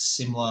probably be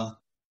similar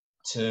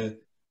to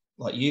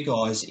like you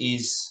guys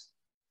is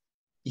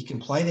you can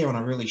play there on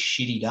a really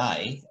shitty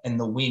day and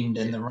the wind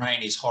and the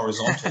rain is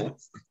horizontal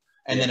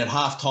and then at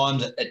half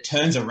time it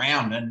turns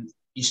around and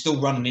you're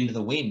still running into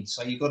the wind.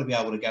 So you've got to be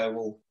able to go,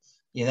 well,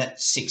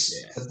 that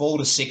 6, the ball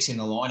to 6 in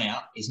the line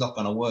out is not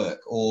going to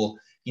work. Or,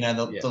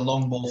 the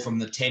long ball from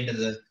the 10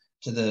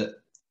 to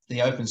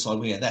the open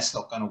side, that's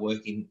not going to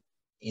work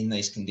in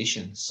these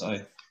conditions. So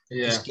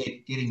just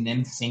getting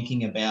them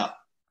thinking about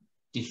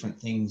different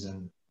things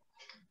and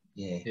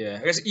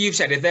I guess you've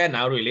said it there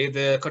now, really,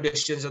 the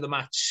conditions of the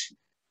match.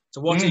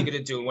 So what are you going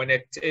to do when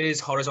it is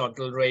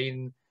horizontal,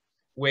 rain,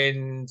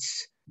 wind,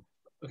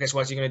 I guess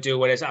what you're going to do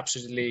when it's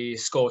absolutely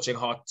scorching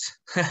hot.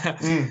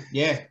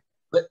 Yeah.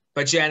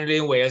 But generally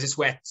in Wales it's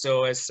wet,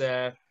 so it's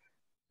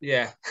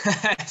yeah.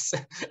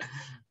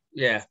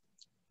 Yeah,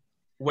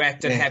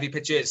 wet and heavy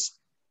pitches.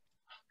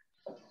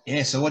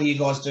 Yeah. So what do you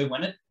guys do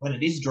when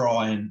it is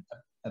dry and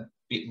a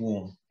bit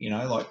warm? You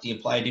know, like, do you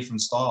play a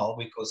different style?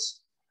 Because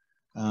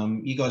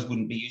you guys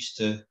wouldn't be used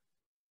to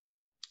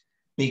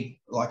big,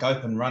 like,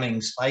 open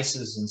running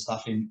spaces and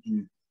stuff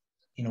in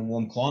a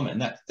warm climate,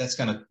 and that's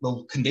going to,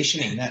 well,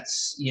 conditioning.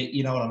 That's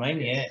you know what I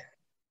mean? Yeah.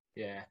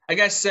 Yeah. I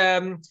guess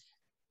for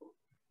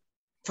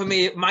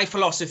me, my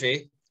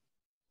philosophy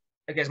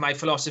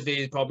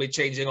is probably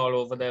changing all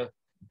over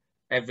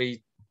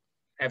every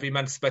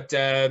month, but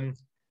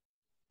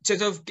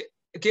sort of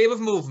a game of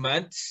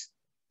movement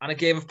and a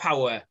game of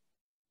power.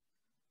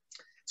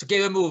 So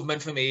game of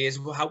movement for me is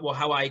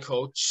how I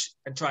coach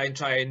and try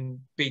and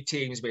beat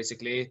teams,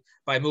 basically,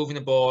 by moving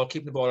the ball,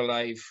 keeping the ball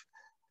alive,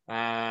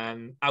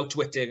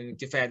 outwitting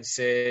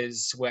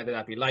defenses, whether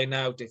that be line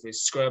out, if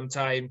it's scrum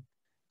time,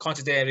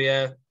 contact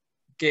area,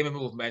 game of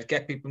movement,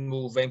 get people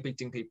moving,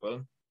 beating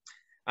people.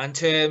 And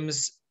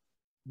terms,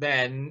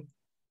 then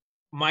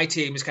my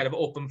team is kind of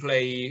open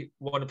play,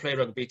 want to play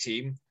rugby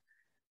team,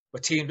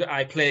 but team that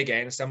I play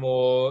against are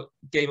more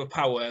game of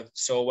power.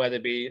 So whether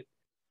it be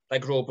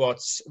like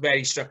robots,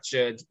 very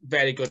structured,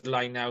 very good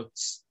line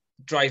outs,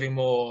 driving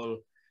maul,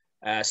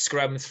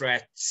 scrum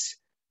threats,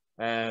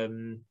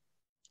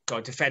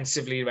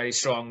 defensively very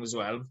strong as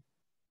well.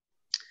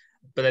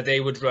 But that they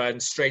would run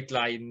straight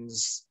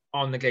lines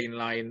on the gain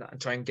line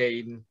and try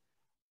and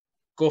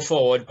go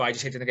forward by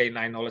just hitting the gain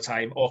line all the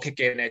time or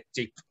kicking it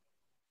deep.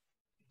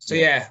 So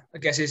yeah, I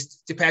guess it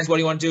depends what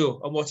you want to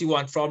do and what you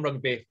want from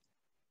rugby.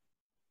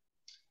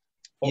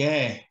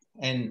 Yeah,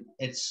 and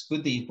it's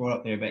good that you brought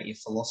up there about your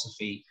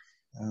philosophy,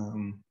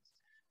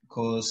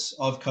 because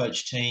I've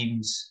coached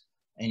teams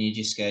and you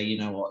just go, you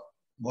know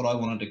what I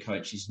wanted to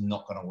coach is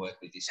not going to work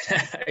with this team.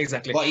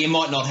 Exactly. Like, you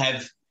might not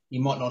have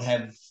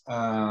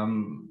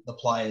the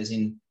players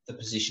in the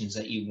positions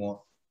that you want,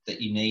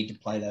 that you need to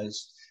play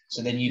those.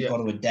 So then you've got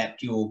to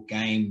adapt your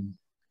game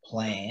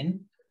plan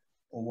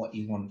or what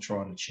you want to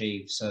try and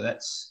achieve. So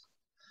that's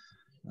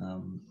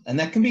and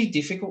that can be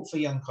difficult for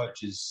young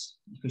coaches,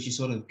 because you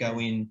sort of go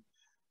in,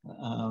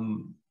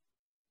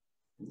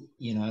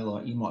 you know,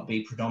 like, you might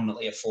be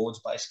predominantly a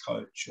forwards-based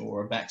coach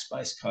or a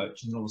backs-based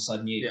coach, and all of a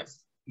sudden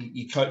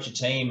you coach a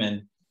team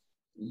and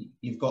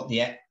you've got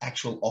the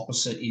actual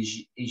opposite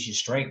is your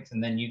strength,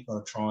 and then you've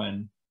got to try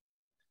and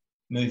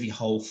move your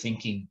whole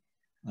thinking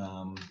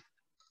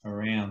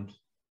around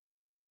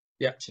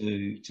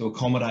to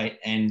accommodate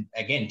and,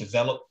 again,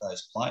 develop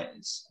those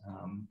players.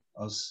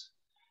 I was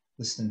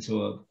listening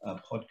to a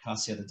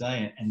podcast the other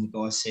day, and the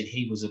guy said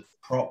he was a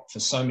prop for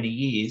so many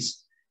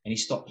years and he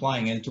stopped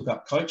playing and took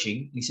up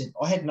coaching. He said,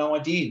 I had no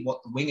idea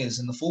what the wingers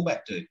and the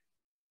fullback do.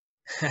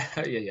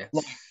 Yeah.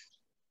 Like,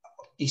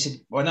 he said,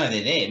 well, I know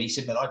they're there. He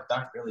said, but I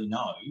don't really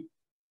know.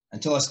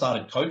 Until I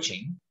started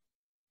coaching,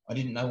 I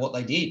didn't know what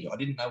they did. I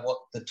didn't know what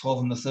the 12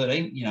 and the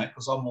 13, you know,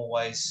 because I'm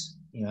always,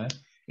 you know,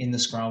 in the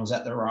scrums,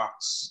 at the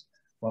rucks,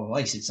 blah, blah, blah.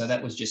 He said, so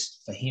that was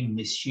just, for him,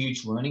 this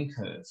huge learning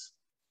curve.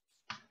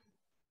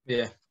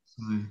 Yeah.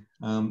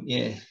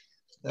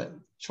 So,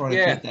 try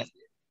to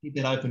keep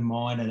that open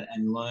mind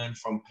and learn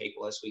from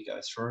people as we go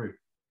through.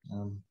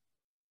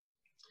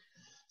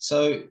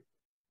 So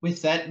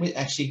with that, we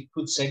actually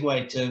could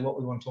segue to what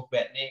we want to talk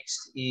about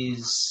next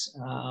is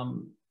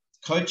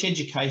coach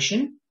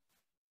education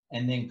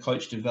and then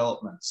coach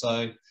development.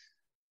 So,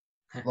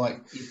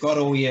 like, you've got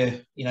all your,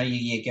 you know,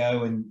 you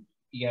go and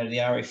you go to the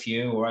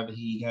RFU, or over here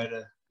you go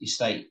to your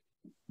state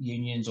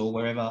unions or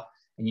wherever,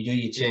 and you do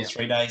your 2 or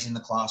 3 days in the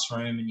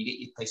classroom, and you get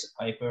your piece of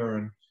paper,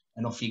 and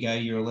off you go.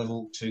 You're a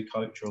level 2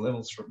 coach or a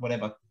level 3,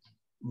 whatever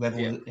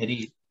level it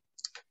is.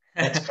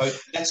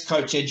 That's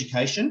coach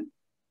education.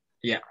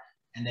 Yeah.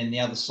 And then the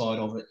other side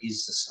of it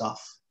is the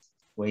stuff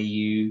where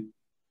you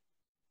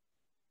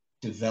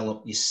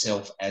develop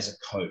yourself as a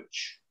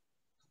coach.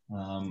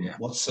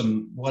 What's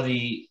some of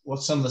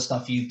the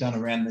stuff you've done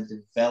around the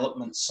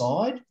development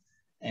side,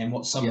 and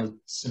what's some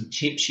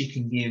tips you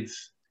can give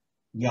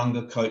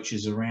younger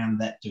coaches around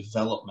that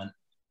development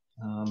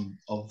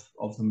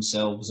of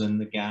themselves and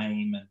the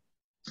game? And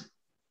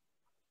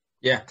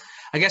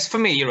I guess for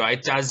me,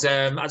 right, as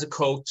a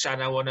coach,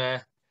 and I want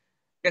to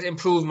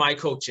improve my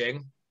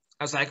coaching,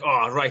 I was like,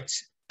 oh, right,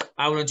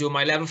 I want to do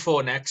my level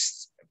 4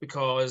 next,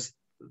 because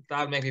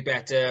that'll make me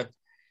better.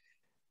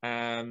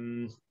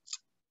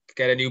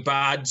 Get a new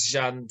badge,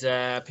 and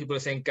people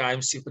think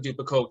I'm super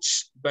duper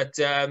coach, but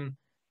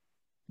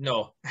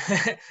no.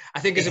 I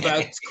think it's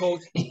about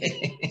coach.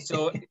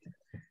 So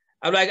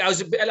I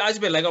was a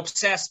bit like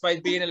obsessed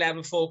by being a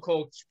level 4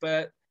 coach,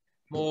 but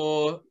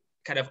more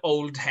kind of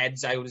old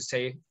heads, I would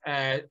say,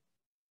 kind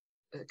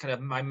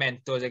of my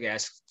mentors, I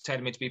guess,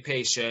 telling me to be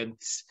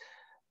patient,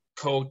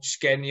 coach,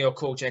 getting your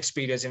coaching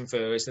experience in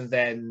first, and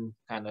then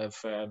kind of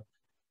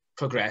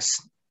progress.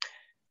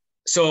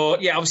 So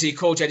yeah, obviously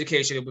coach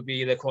education, it would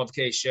be the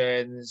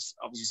qualifications,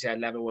 obviously you said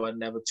level 1,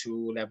 level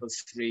 2, level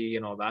 3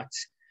 and all that.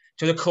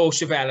 So the coach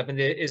development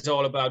is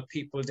all about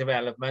people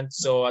development.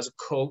 So as a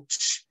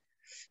coach,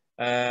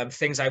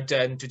 things I've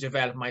done to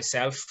develop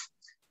myself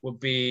would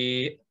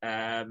be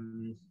I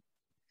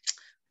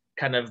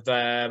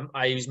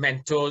use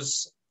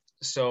mentors.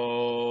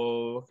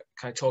 So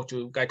I talked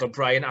to a guy called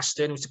Brian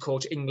Ashton, who's the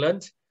coach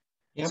England.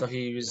 Yep. So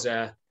he was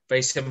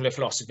very similar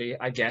philosophy,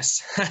 I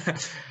guess.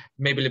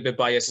 Maybe a little bit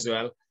biased as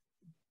well.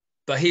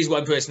 But he's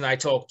one person I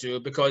talk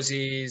to because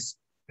he's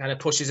kind of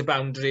pushes the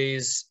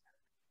boundaries.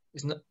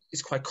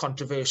 He's quite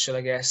controversial,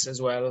 I guess,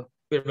 as well.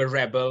 Bit of a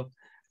rebel.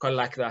 Quite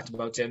like that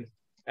about him.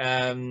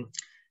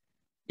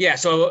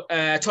 So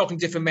talking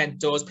to different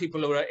mentors,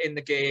 people who are in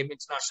the game,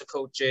 international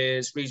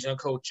coaches, regional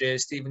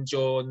coaches, Stephen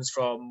Jones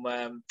from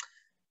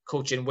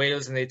coaching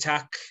Wales in the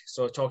attack.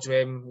 So I talked to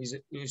him. He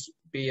used to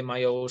be in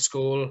my old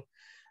school.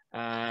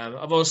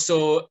 I've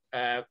also,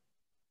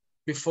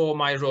 before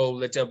my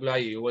role at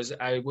WIU,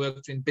 I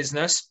worked in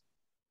business.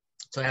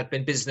 So I had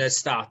been business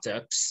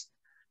startups.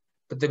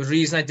 But the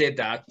reason I did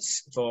that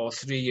for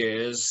 3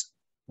 years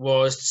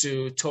was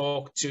to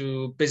talk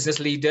to business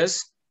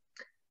leaders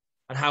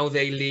and how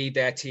they lead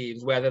their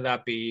teams, whether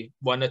that be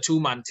 1 or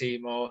 2 man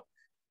team or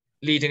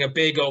leading a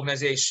big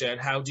organization.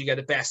 How do you get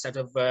the best out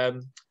of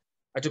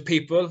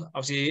people?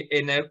 Obviously,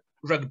 in a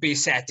rugby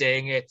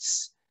setting,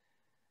 it's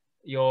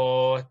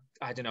your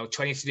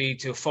 23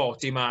 to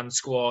 40 man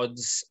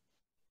squads,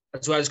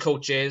 as well as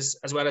coaches,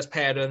 as well as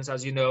parents,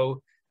 as you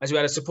know, as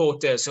well as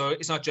supporters. So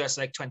it's not just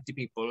like 20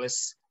 people.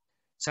 It's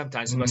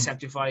sometimes about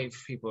 75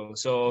 people.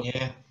 So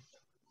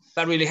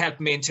that really helped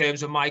me in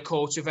terms of my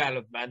coach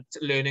development,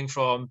 learning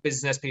from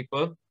business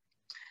people.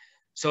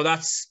 So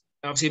that's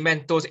obviously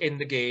mentors in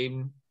the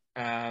game,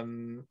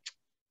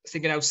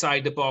 thinking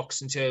outside the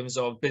box in terms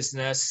of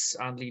business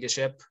and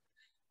leadership.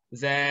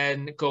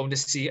 Then going to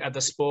see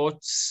other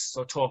sports,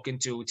 so talking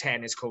to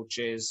tennis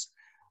coaches.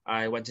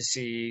 I went to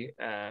see,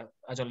 I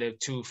don't live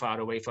too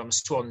far away from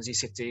Swansea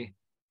City,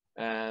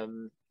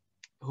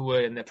 who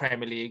were in the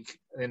Premier League,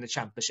 in the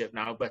Championship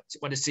now, but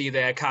went to see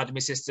their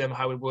academy system,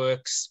 how it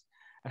works,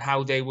 and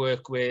how they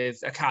work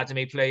with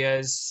academy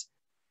players,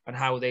 and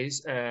how they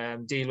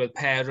deal with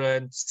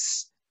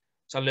parents.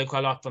 So I learned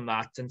quite a lot from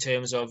that in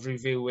terms of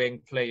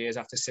reviewing players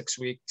after 6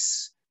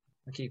 weeks,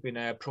 and keeping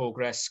a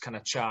progress kind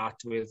of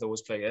chart with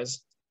those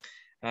players.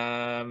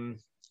 I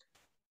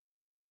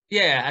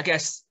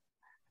guess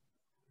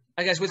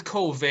with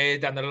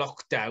COVID and the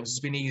lockdowns,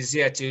 it's been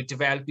easier to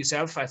develop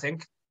yourself, I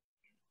think.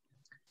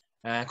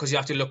 Because you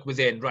have to look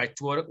within, right?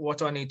 What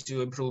do I need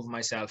to improve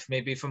myself?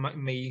 Maybe for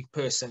me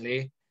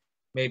personally,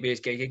 maybe it's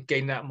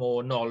gain that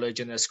more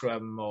knowledge in the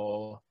scrum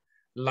or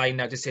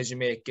line out decision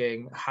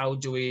making. How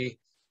do we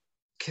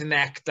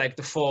connect like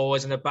the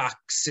forwards and the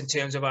backs in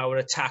terms of our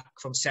attack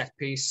from set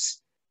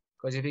piece?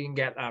 Because if you can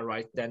get that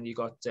right, then you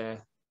got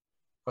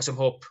some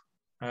hope.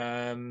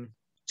 I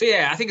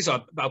think it's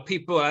about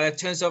people. In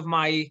terms of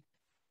my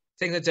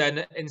things I've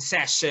done in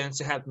sessions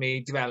to help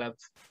me develop.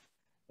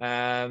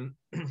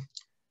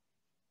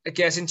 I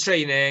guess in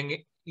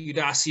training, you'd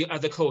ask your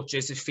other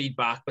coaches for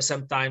feedback, but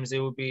sometimes they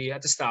would be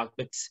at the start a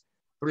bit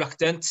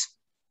reluctant.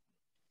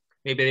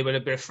 Maybe they were a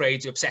bit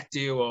afraid to upset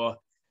you,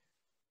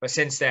 but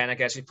since then, I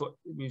guess we've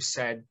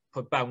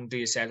put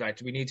boundaries, said,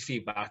 right, we need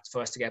feedback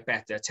for us to get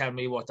better. Tell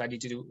me what I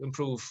need to do,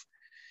 improve.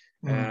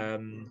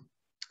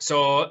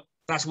 So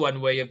that's one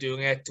way of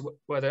doing it,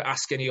 whether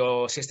asking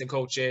your assistant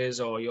coaches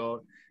or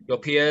your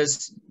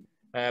peers,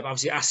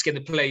 obviously asking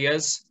the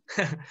players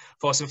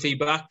for some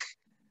feedback.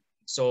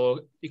 So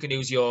you can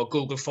use your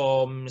Google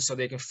Forms so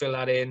they can fill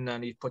that in,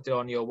 and you put it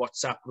on your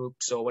WhatsApp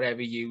groups or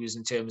whatever you use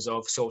in terms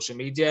of social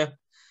media.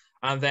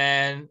 And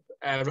then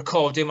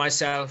recording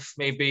myself,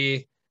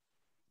 maybe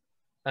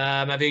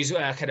I've used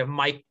kind of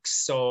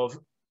mics or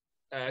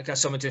got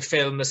someone to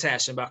film the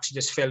session, but actually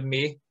just film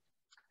me.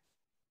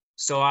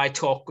 So I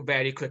talk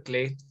very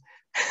quickly.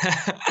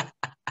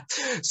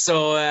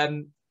 So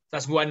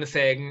that's one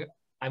thing.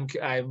 I'm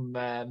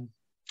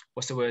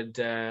what's the word?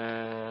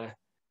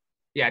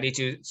 I need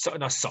to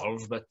not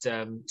solve, but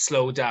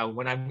slow down.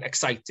 When I'm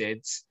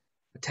excited,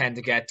 I tend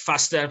to get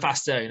faster and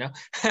faster, you know.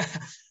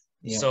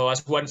 So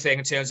that's one thing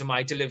in terms of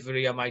my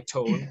delivery and my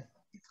tone.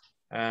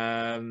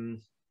 I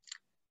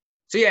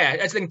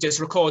think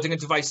just recording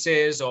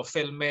devices or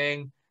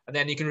filming, and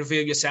then you can review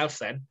yourself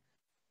then.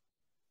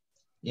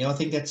 Yeah, I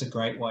think that's a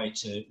great way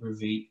to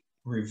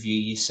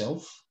review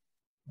yourself,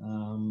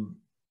 and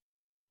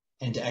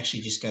to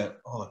actually just go,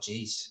 oh,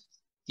 geez,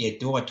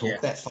 do I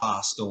talk that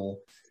fast? Or,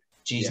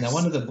 geez, no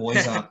wonder the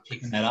boys aren't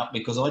picking that up,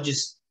 because I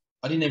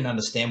didn't even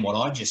understand what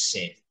I just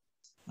said.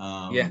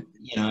 And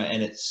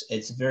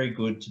it's very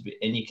good to be,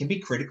 and you can be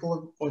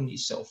critical on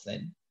yourself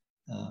then.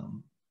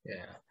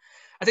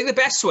 I think the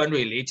best one,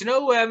 really, do you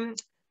know,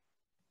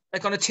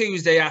 like on a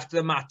Tuesday after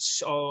the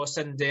match or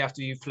Sunday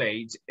after you've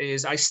played,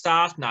 is I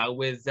start now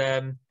with,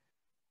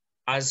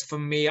 as for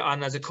me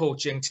and as a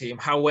coaching team,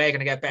 how we're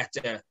going to get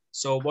better.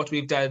 So what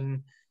we've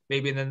done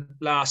maybe in the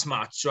last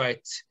match,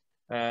 right?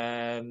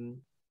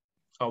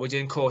 We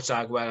didn't coach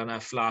that well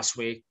enough last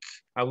week.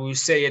 I will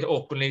say it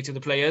openly to the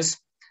players.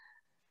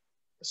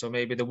 So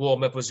maybe the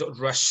warm-up was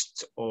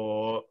rushed,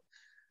 or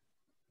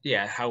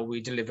yeah, how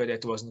we delivered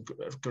it wasn't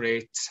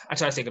great. I'm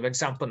trying to think of an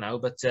example now,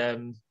 but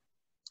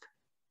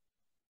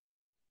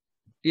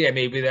yeah,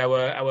 maybe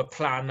our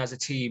plan as a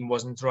team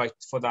wasn't right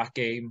for that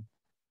game.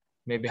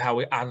 Maybe how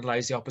we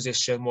analysed the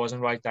opposition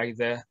wasn't right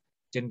either.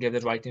 Didn't give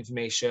the right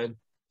information.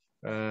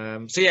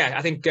 So yeah,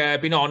 I think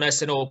being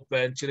honest and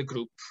open to the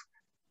group,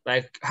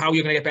 like how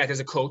you're going to get better as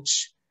a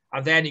coach,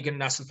 and then you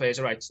can ask the players,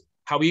 all right,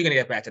 how are you going to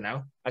get better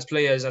now as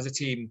players, as a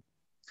team?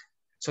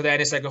 So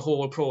then it's like a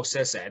whole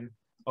process then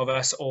of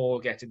us all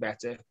getting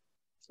better.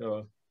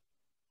 So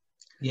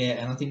yeah,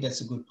 and I think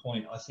that's a good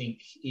point. I think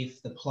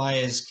if the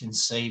players can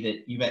see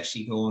that you've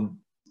actually gone,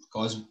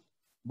 guys,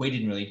 we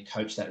didn't really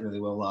coach that really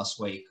well last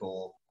week,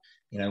 or,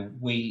 you know,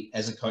 we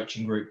as a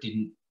coaching group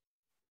didn't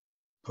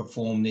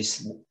perform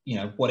this, you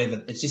know,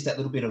 whatever. It's just that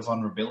little bit of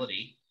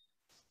vulnerability.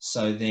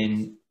 So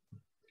then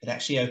it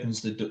actually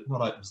opens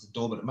not opens the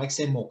door, but it makes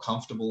them more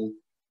comfortable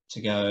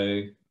to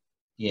go,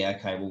 yeah,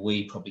 okay, well,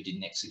 we probably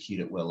didn't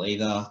execute it well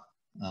either.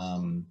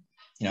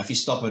 You know, if you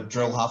stop a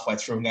drill halfway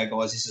through and go,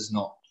 guys, this is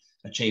not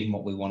achieving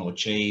what we want to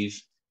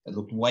achieve. It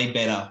looked way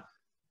better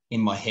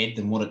in my head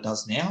than what it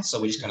does now. So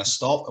we're just going to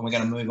stop and we're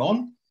going to move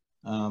on.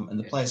 And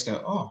the players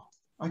go, oh,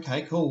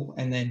 okay, cool.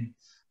 And then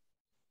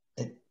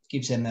it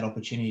gives them that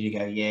opportunity to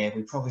go, yeah,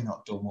 we're probably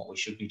not doing what we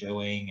should be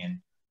doing.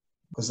 And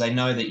because they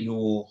know that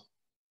you're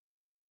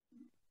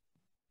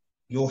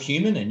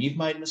human and you've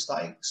made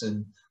mistakes.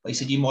 And like you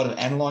said, you might have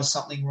analysed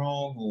something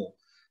wrong, or,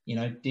 you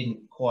know,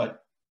 didn't quite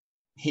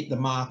hit the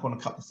mark on a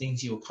couple of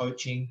things you were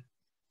coaching.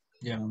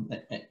 Yeah.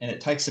 And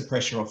it takes the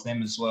pressure off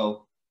them as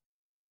well.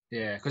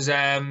 Yeah, because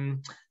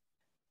I'm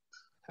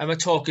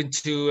talking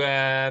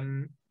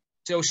to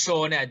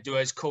Sean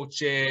Edwards,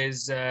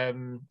 coaches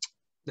the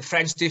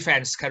French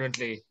defence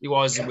currently. He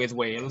was with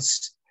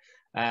Wales.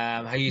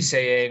 How you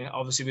saying,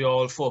 obviously we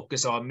all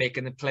focus on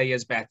making the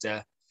players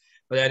better.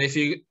 But then if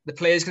the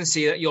players can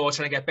see that you're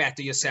trying to get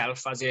better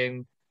yourself, as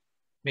in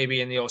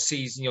maybe in your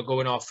season, you're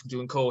going off and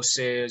doing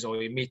courses,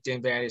 or you're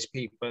meeting various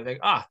people, think,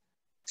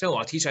 you know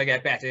what, he's trying to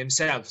get better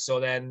himself. So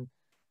then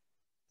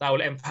that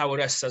will empower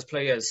us as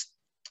players.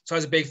 So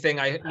that's a big thing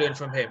I learned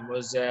from him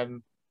was,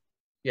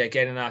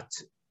 getting that,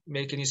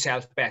 making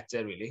yourself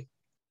better, really.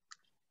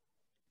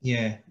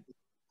 Yeah.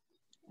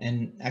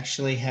 And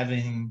actually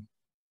having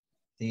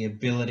the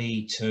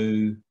ability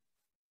to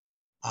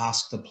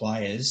ask the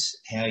players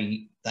how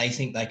they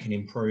think they can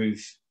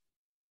improve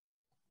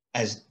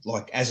as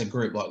a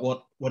group. Like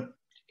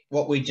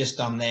what we just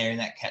done there in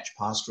that catch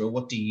pass drill,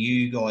 what do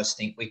you guys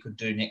think we could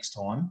do next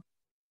time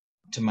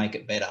to make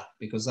it better?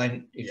 Because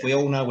if we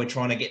all know we're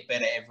trying to get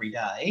better every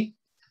day,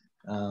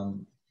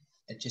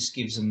 it just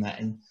gives them that.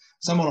 And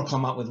someone will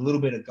come up with a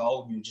little bit of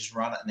gold and you just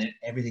run it, and then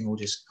everything will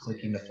just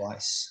click into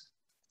place.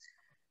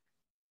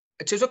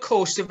 In terms of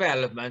coach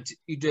development,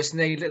 you just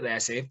nailed it there,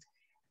 see.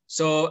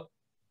 So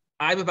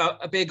I'm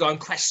big on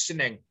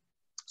questioning.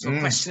 So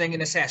questioning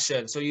in a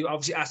session. So you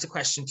obviously ask a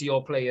question to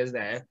your players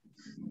there.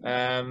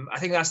 I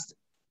think that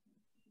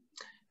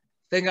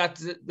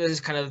there's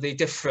kind of the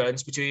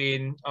difference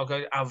between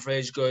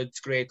average, good,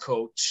 great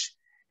coach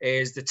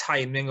is the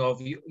timing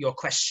of your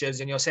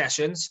questions in your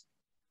sessions.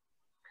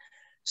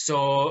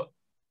 So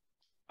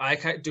I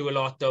can do a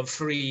lot of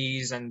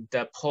freeze and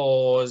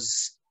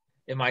pause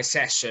in my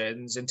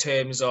sessions in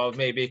terms of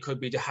maybe it could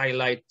be to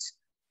highlight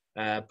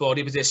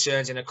body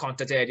positions in a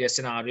contact area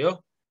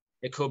scenario.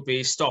 It could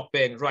be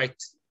stopping, right,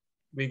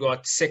 we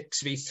got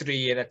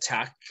 6v3 in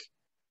attack.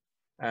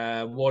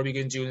 What are we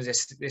going to do in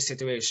this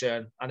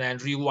situation? And then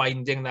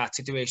rewinding that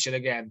situation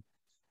again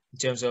in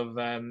terms of,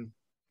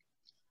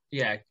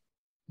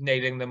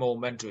 nailing the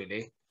moment,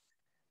 really.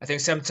 I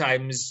think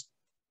sometimes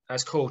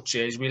as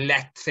coaches, we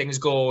let things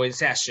go in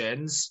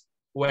sessions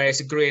where it's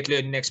a great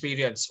learning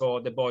experience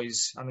for the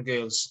boys and the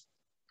girls.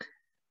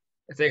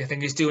 I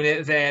think it's doing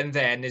it there and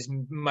then is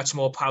much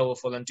more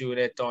powerful than doing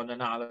it on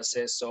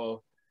analysis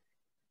or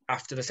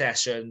after the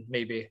session,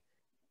 maybe.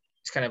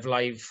 It's kind of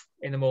live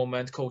in the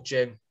moment,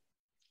 coaching.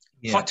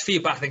 Yeah. Hot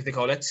feedback, I think they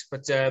call it.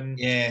 But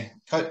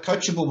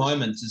coachable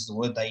moments is the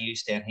word they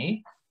use down here.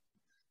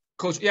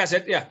 That's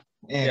it, yeah.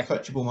 Yeah,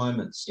 coachable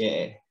moments,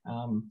 yeah.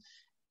 And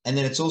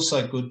then it's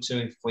also good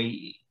to, if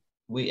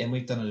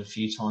we've done it a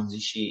few times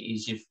this year,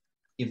 is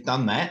you've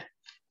done that,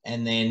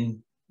 and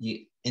then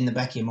you, in the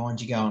back of your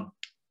mind, you're going,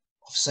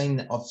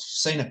 I've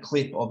seen a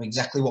clip of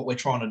exactly what we're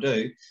trying to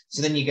do.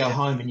 So then you go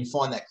home and you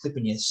find that clip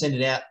and you send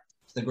it out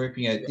to the group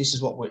and you go, this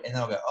is what and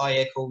they'll go, oh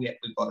yeah, cool, yeah,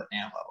 we've got it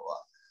now, blah,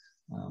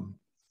 blah, blah.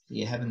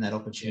 You're having that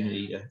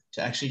opportunity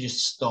to actually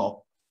just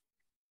stop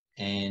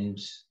and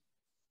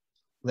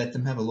let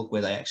them have a look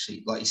where they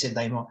actually, like you said,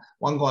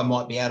 one guy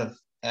might be out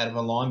of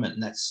alignment,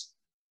 and that's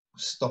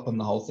stopping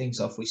the whole thing.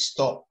 So if we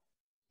stop,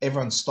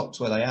 everyone stops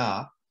where they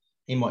are,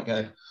 he might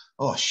go,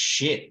 oh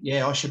shit,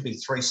 yeah, I should be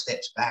 3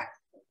 steps back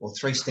or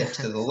 3 steps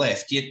to the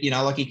left. You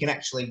know, like you can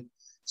actually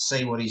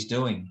see what he's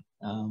doing.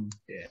 And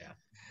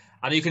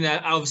you can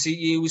obviously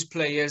use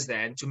players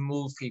then to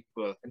move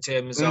people in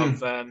terms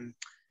of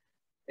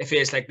if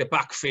it's like the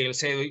backfield,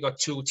 say we've got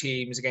 2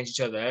 teams against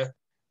each other,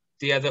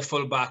 the other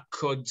fullback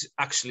could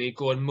actually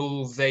go and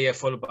move their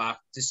fullback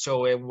to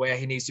show him where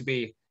he needs to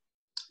be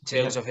in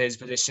terms of his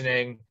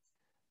positioning,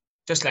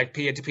 just like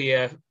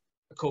peer-to-peer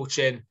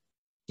coaching.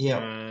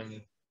 Yeah.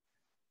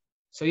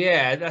 So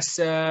yeah, that's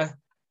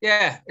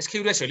it's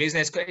curious, really, isn't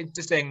it? It's quite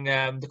interesting,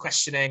 the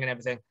questioning and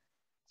everything.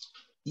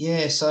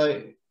 Yeah.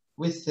 So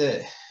with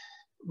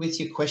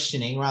your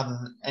questioning, rather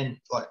than, and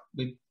like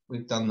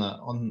we've done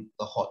on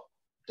the hot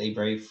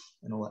debrief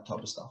and all that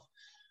type of stuff.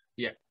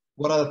 Yeah.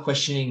 What other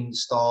questioning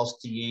styles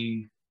do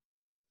you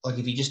like?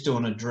 If you're just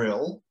doing a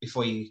drill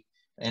before you,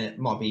 and it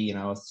might be a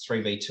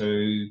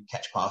 3v2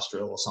 catch pass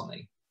drill or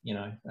something,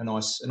 a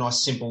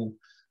nice simple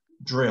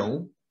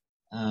drill.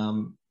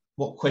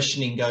 What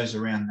questioning goes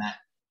around that,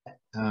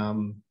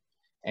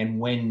 and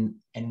when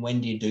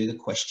do you do the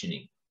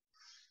questioning?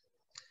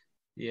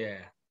 Yeah,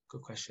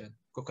 good question.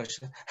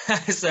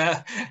 So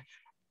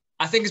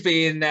I think it's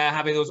been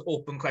having those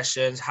open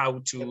questions,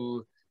 how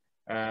to,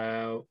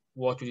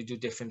 what would you do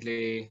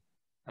differently,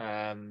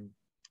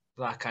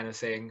 that kind of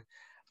thing.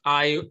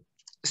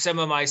 Some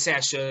of my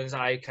sessions,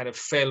 I kind of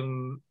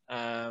film,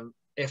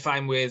 if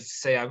I'm with,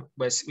 say,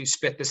 we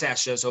split the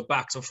session, so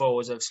backs and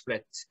forwards have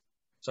split.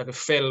 So I can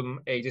film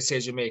a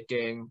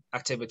decision-making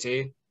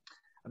activity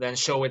and then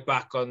show it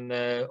back on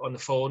the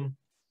phone.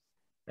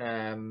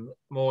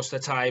 Most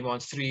of the time on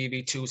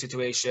 3v2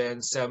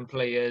 situations, some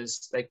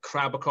players, they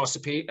crab across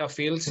the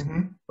field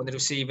when they're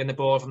receiving the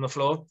ball from the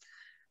floor.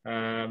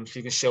 So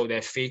you can show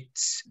their feet.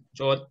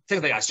 So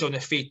things like that, showing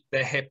their feet,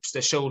 their hips,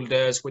 their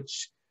shoulders,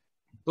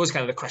 those are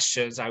kind of the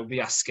questions I would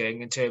be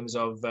asking in terms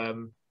of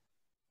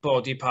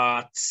body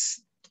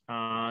parts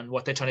and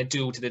what they're trying to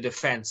do to the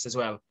defence as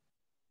well.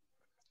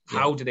 Yeah.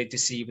 How do they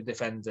deceive the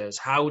defenders?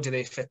 How do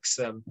they fix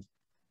them?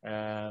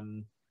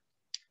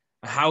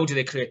 How do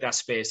they create that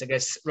space? I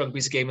guess rugby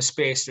is a game of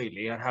space,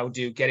 really, and how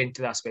do you get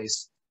into that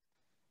space?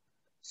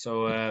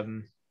 So, I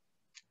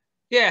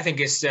think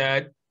it's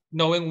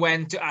knowing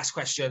when to ask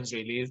questions,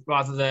 really,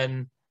 rather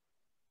than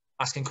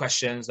asking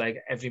questions like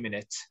every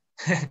minute.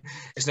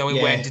 It's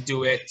knowing when to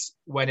do it,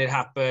 when it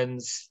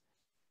happens.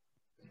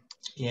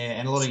 Yeah,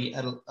 and a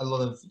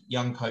lot of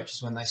young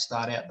coaches, when they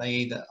start out, they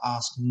either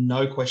ask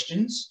no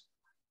questions,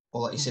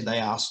 or like you said, they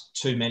ask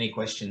too many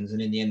questions,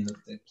 and in the end,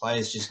 the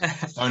players just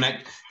don't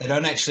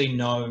actually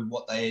know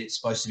what they're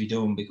supposed to be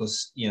doing,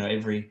 because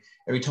every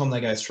time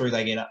they go through,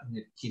 they get up and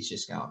the kid's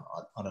just going,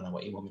 I don't know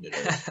what you want me to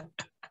do.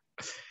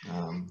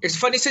 It's a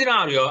funny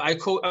scenario. I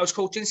was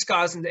coaching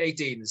Scars in the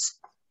 18s,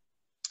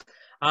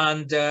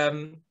 and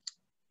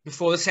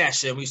before the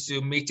session, we used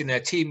to meet in a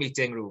team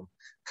meeting room,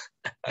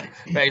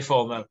 very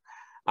formal,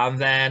 and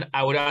then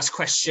I would ask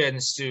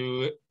questions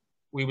we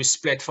would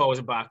split forwards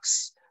and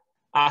backs.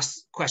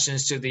 Ask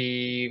questions to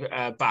the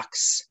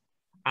backs,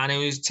 and it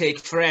would take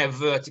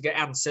forever to get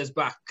answers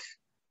back.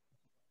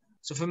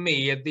 So for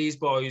me, these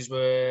boys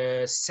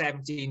were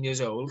 17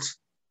 years old.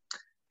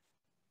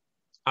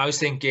 I was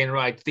thinking,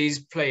 right,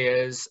 these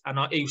players are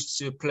not used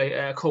to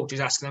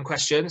coaches asking them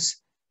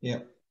questions.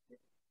 Yeah.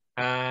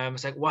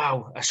 It's like,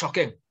 wow,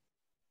 shocking.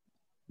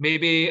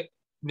 Maybe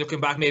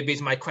looking back, maybe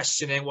it's my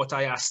questioning what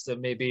I asked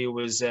them. Maybe it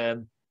was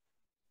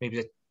maybe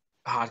the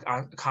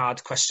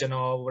hard question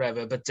or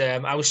whatever, but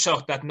I was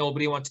shocked that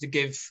nobody wanted to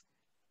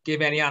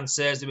give any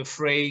answers. They were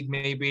afraid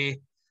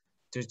maybe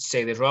to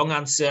say the wrong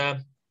answer,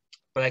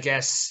 but I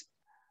guess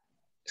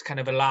it's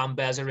kind of alarm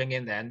bells are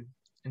ringing then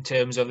in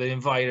terms of the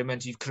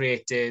environment you've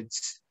created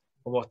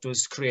or what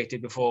was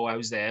created before I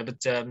was there.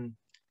 But I'm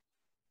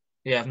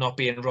not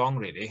being wrong,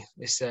 really.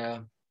 It's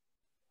have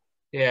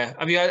you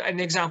had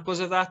any examples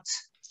of that?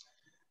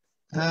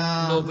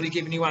 Nobody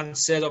giving you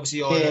answers,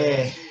 obviously.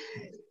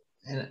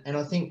 And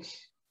I think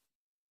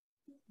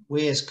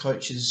we as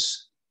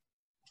coaches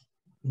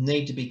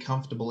need to be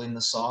comfortable in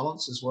the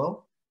silence as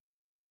well.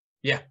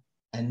 Yeah.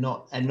 And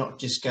not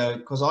just go,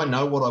 because I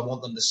know what I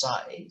want them to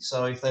say.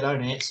 So if they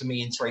don't answer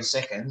me in 3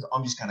 seconds,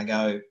 I'm just going to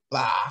go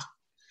blah,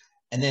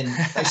 and then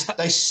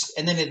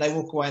they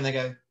walk away and they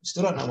go,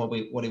 still don't know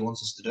what he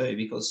wants us to do,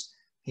 because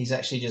he's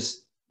actually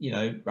just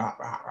rah, rah,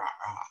 rah,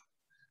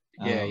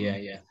 rah.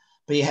 Yeah.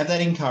 But you have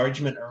that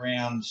encouragement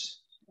around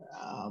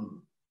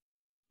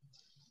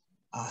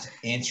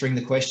answering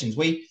the questions.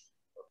 So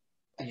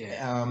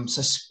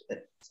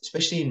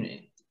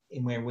especially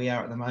in where we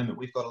are at the moment,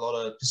 we've got a lot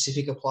of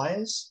Pacifica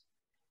players,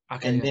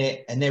 and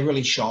they're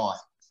really shy.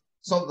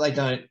 It's not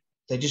that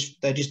they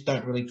just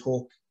don't really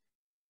talk.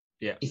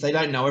 Yeah. If they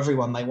don't know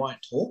everyone, they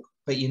won't talk.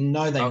 But they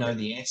know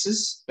the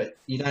answers. But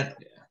you don't.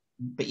 Yeah.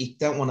 But you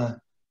don't want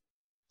to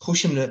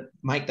push them to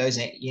make those.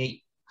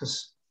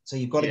 Because so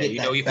you've got to get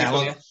that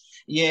balance.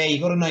 People,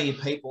 you got to know your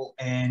people,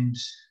 and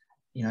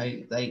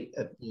they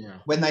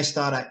when they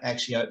start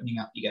actually opening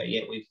up, you go,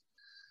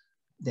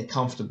 they're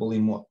comfortable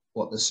in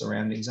what the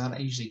surroundings are. It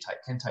usually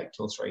can take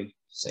 2 or 3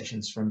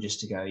 sessions from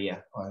just to go,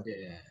 But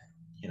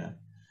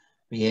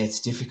it's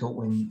difficult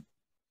when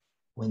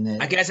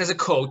they're. I guess as a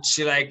coach,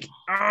 you're like,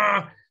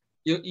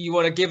 you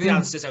want to give the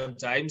answer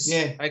sometimes.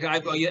 Yeah. Like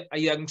I've got a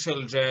young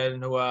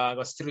children who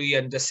are 3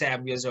 and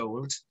 7 years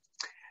old.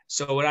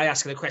 So when I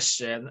ask them a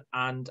question,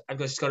 and I've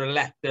just got to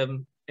let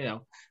them,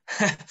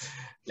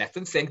 let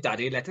them think,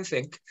 Daddy, let them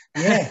think.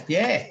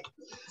 Yeah.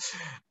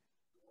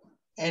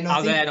 And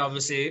I think, then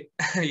obviously,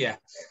 guide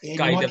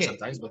them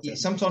sometimes. But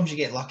sometimes you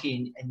get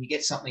lucky and you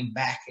get something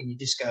back and you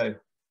just go,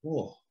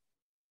 whoa,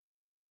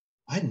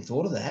 I hadn't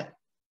thought of that.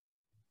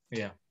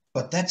 Yeah.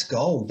 But that's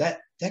gold.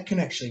 That can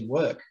actually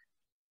work.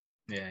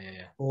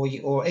 Yeah.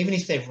 Or even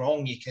if they're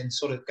wrong, you can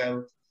sort of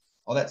go,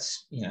 oh,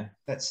 that's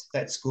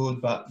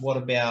good. But what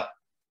about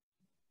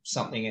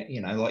something,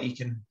 like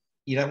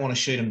you don't want to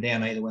shoot them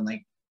down either when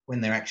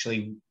they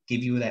actually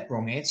give you that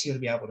wrong answer. You got to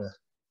be able to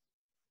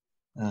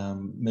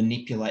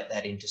manipulate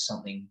that into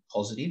something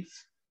positive.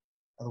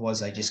 Otherwise,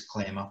 they just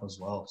clam up as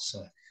well.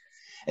 So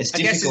it's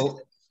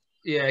difficult.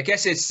 I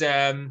guess it's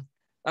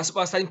that's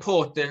what's the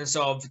importance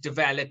of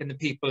developing the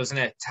people, isn't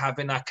it?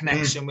 Having that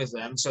connection with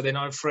them, so they're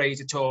not afraid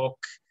to talk.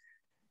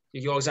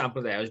 Your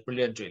example there was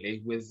brilliant,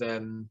 really, with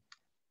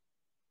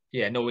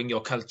knowing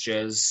your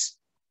cultures,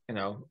 and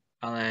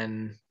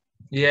then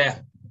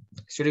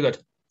it's really good.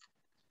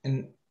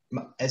 And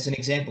as an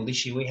example,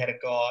 this year we had a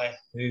guy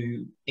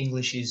who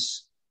English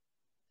is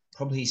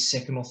probably his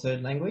second or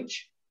third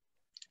language.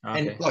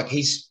 Okay. And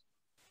he's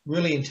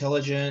really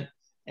intelligent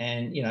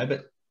and,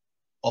 but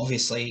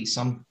obviously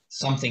some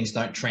things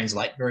don't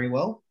translate very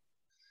well.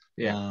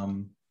 Yeah.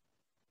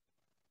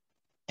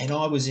 And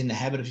I was in the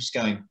habit of just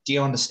going, do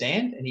you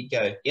understand? And he'd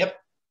go, yep.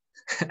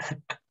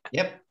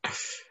 Yep.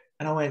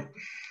 And I went,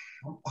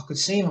 I could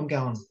see him. I'm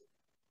going,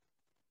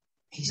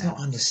 he's not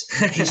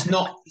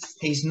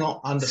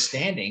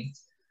understanding.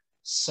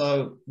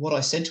 So what I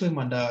said to him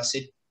one day, I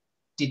said,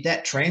 did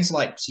that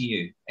translate to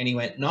you? And he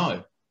went,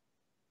 no.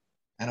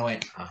 And I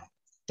went,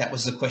 that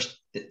was the question.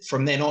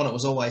 From then on, it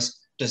was always,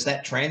 does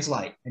that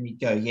translate? And he'd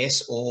go,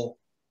 yes or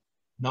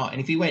no. And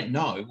if he went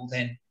no, well,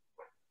 then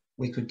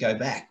we could go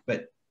back.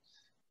 But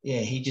yeah,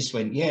 he just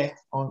went, yeah,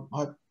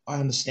 I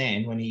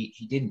understand when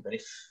he didn't. But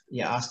if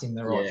you asked him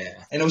the right,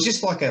 and it was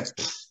just like a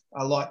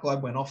light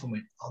bulb went off and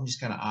went, I'm just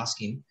going to ask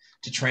him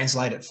to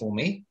translate it for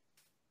me.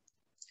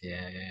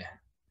 Yeah.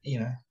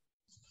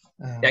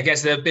 I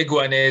guess the big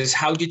one is,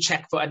 how do you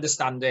check for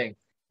understanding?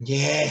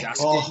 Yeah.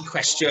 Asking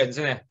questions,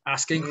 isn't it?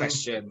 Asking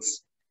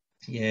questions.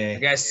 Yeah. I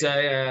guess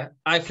I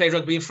played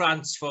rugby in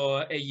France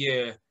for a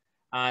year,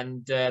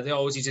 and they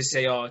always used to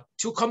say, oh,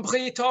 tu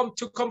compris, Tom?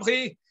 Tu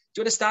compris? Do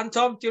you understand,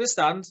 Tom? Do you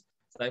understand? It's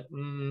like,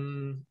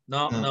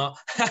 no.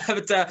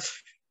 But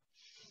that's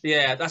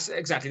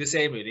exactly the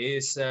same, really.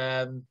 It's,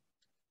 I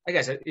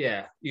guess,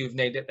 you've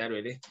nailed it there,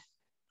 really.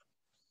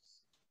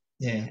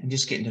 Yeah, and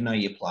just getting to know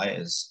your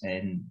players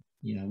and,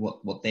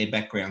 what their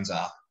backgrounds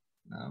are.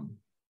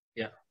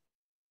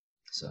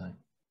 So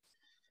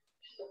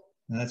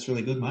that's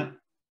really good, mate.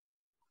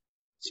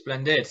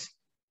 Splendid.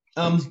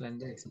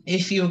 Splendid.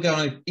 If you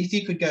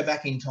could go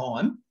back in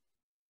time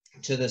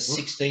to the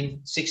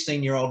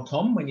 16-year-old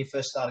Tom when you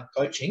first started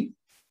coaching,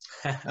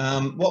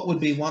 what would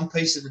be one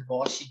piece of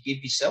advice you'd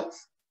give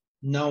yourself,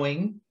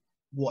 knowing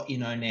what you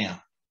know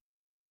now?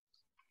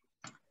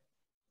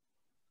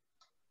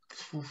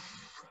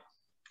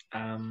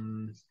 I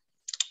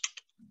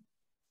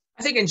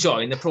think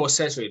enjoying the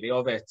process, really,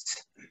 of it.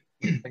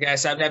 I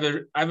guess I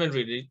don't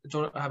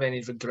have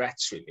any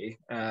regrets, really.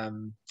 I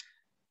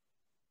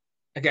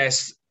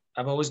guess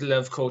I've always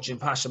loved coaching,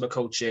 passionate about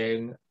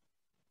coaching.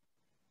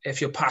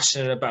 If you're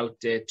passionate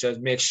about it,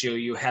 just make sure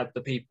you help the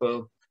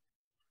people.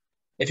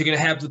 If you're going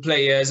to help the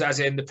players, as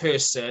in the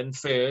person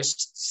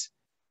first,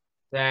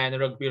 then the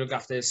rugby will look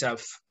after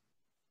itself.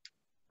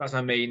 That's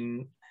my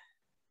main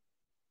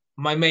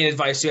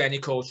advice to any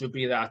coach would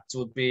be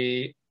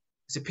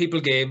it's a people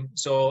game.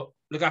 So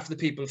look after the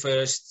people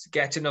first,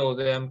 get to know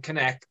them,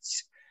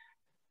 connect.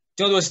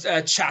 Do those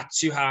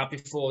chats you have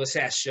before the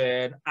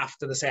session,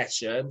 after the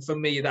session. For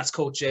me, that's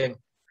coaching.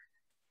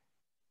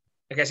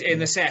 I guess in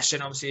the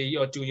session, obviously,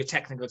 you'll do your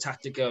technical,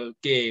 tactical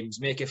games,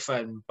 make it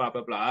fun, blah,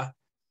 blah, blah.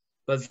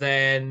 But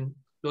then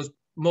those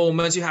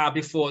moments you have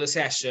before the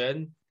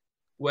session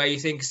where you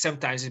think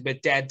sometimes it's a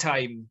bit dead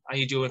time and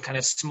you're doing kind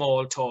of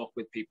small talk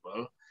with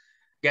people,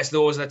 I guess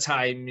those are the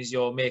times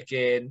you're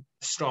making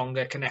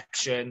stronger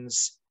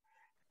connections,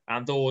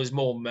 and those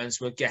moments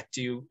will get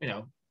you,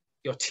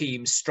 your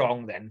team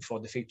strong then for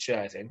the future,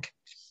 I think.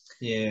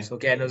 Yeah. So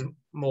again, those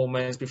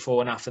moments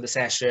before and after the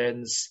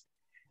sessions,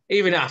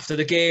 even after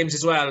the games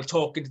as well,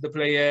 talking to the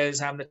players,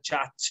 having a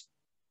chat.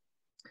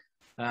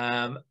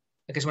 I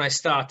guess when I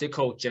started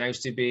coaching, I'd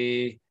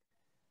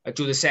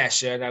do the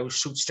session, I would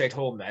shoot straight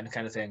home then,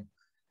 kind of thing.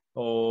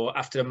 Or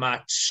after the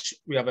match,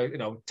 we have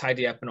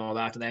tidy up and all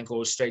that, and then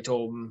go straight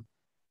home.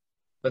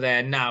 But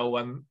then now,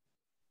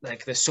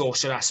 like the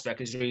social aspect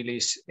is really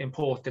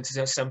important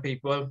to some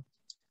people.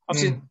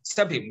 Obviously,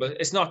 some people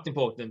it's not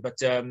important,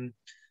 but I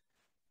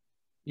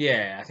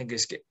think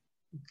it's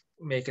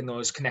making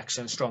those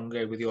connections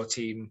stronger with your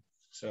team.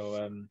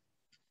 So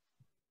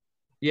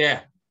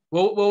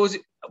what was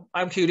it?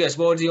 I'm curious.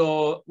 What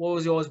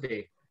was yours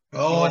be?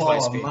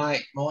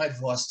 Mate, my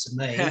advice to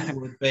me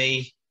would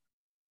be,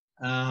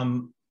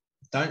 don't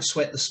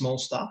sweat the small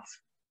stuff.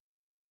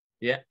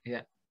 Yeah.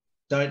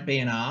 don't be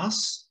an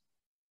ass.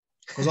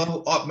 Because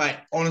mate,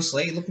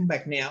 honestly, looking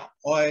back now,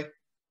 I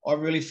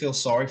really feel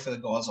sorry for the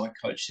guys I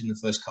coached in the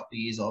first couple of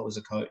years I was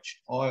a coach.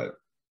 I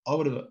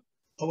would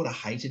have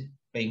hated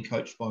being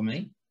coached by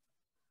me.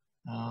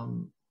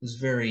 It was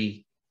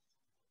very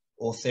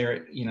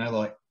authoritative, you know,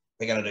 like,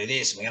 we're going to do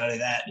this, we're going to do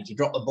that. And if you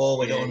drop the ball,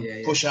 we're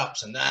doing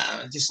push-ups and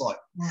that. And just like,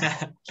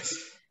 wow.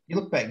 You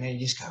look back now, you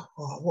just go,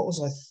 oh, what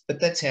was I? But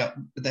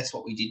that's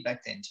what we did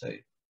back then too.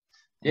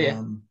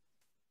 Yeah.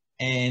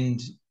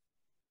 And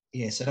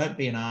yeah, so don't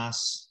be an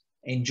ass.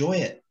 Enjoy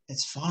it.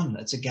 It's fun.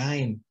 It's a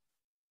game.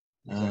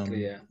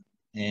 Exactly. Yeah.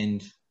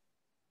 And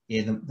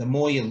yeah, the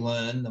more you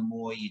learn, the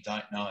more you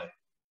don't know,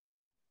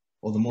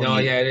 or the more. No,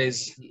 it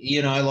is.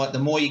 You know, like the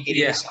more you get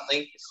into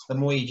something, the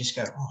more you just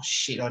go, oh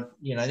shit, now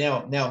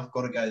I've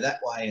got to go that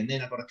way, and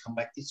then I've got to come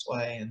back this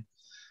way,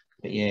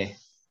 but yeah.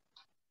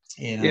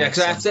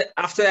 Because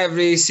after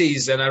every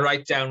season, I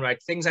write down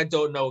things I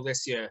don't know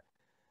this year.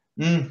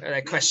 And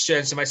I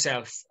questions to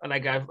myself, and I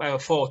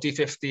have 40,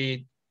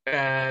 50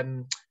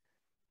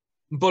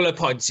 bullet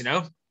points, you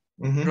know.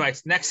 Mm-hmm.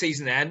 Right, next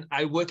season then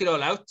I work it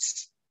all out,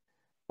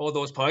 all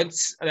those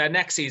points, and then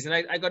next season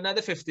I got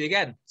another 50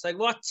 again. It's like,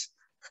 what?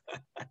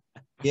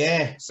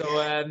 Yeah. So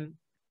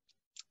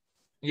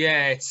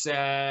it's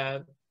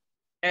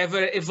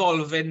ever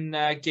evolving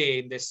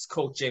game, this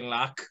coaching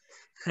lack.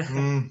 I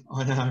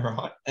know,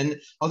 right? And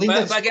I think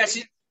but I guess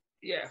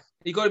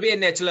you got to be in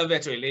there to love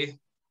it, really,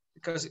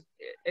 because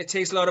it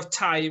takes a lot of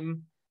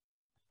time.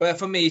 But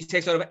for me, it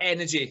takes a lot of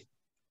energy.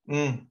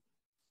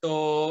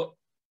 So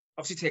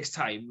obviously it takes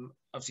time,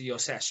 obviously your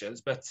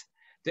sessions, but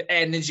the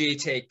energy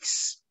it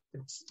takes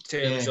in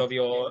terms of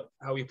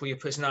how you put your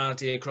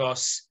personality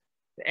across,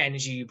 the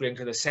energy you bring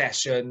to the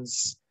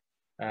sessions.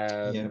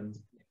 You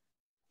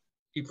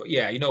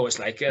know, it's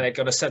like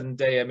on a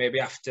Sunday or maybe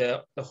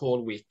after the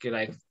whole week, you're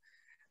like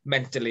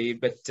mentally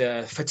but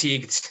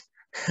fatigued.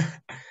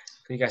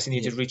 You guys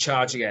need to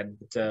recharge again.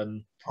 But,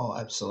 oh,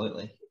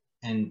 absolutely.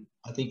 And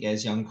I think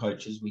as young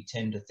coaches, we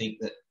tend to think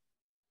that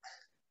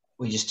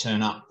we just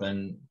turn up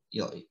and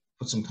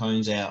put some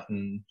cones out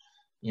and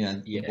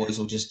the boys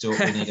will just do what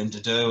we need them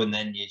to do, and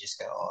then you just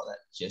go, oh, that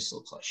just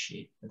looks like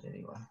shit. But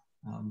anyway,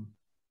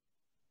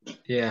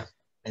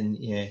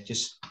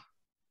 just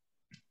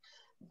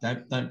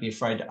don't be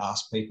afraid to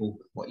ask people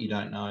what you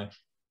don't know.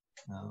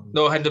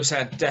 No,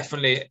 100%,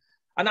 definitely.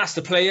 And ask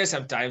the players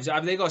sometimes.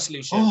 Have they got a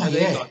solution? Oh,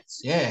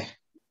 yeah.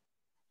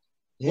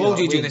 What would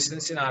you do in this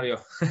scenario?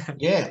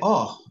 Yeah.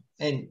 Oh,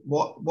 and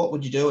what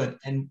would you do,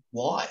 and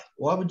why?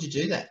 Why would you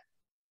do that?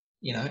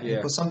 You know,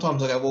 because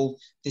sometimes I go, well,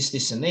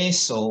 this, and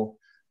this, or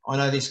I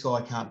know this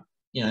guy can't,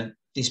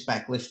 this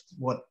back lift.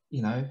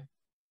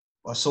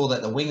 I saw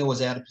that the winger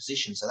was out of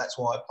position, so that's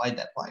why I played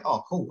that play.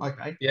 Oh, cool.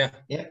 Okay. Yeah.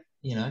 Yeah.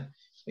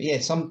 But yeah,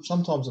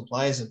 sometimes the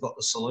players have got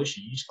the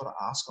solution. You just got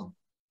to ask them.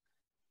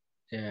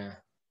 Yeah.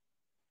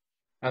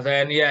 And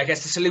then, I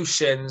guess the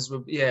solutions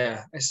would,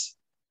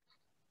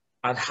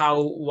 and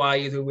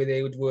why the way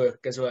they would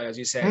work as well, as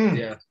you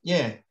said.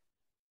 Yeah.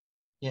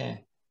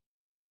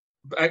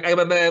 I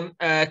remember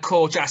a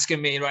coach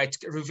asking me,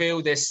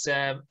 review this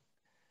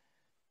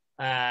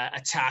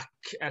attack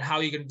and how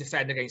you're going to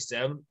defend against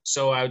them.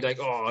 So I was like,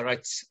 oh,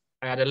 right.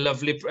 I had a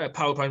lovely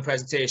PowerPoint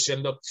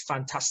presentation, looked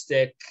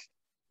fantastic.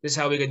 This is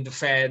how we're going to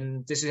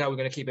defend. This is how we're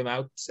going to keep him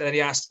out. And then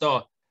he asked,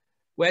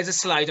 where's the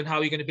slide on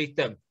how you're going to beat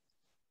them?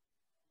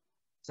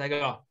 So I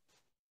go,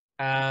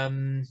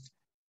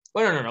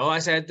 well, no. I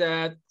said,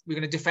 we're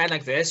going to defend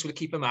like this. We'll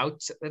keep him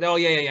out. Said, oh,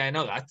 yeah, I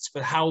know that.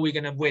 But how are we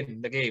going to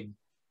win the game?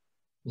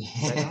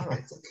 Like, all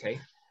right, okay.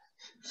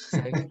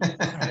 Like,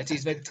 all right.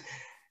 He's like,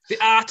 the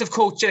art of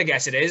coaching, I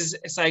guess it is.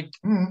 It's like,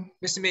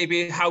 this is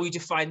maybe how you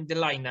define the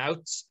line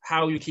out,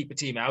 how you keep a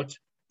team out,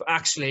 but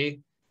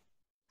actually,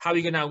 how are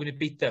you now going to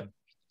beat them?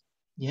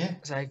 Yeah.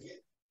 It's like,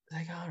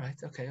 all right,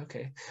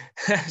 okay.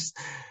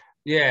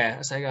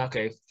 It's like,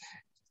 okay.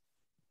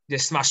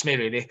 Just smash me,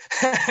 really.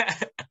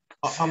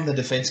 I'm the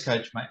defense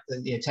coach, mate.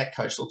 The attack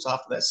coach looks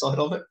after that side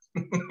of it.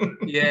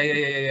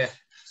 Yeah.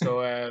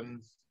 So,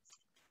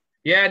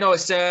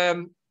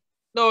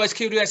 it's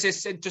curious,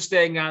 it's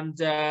interesting, and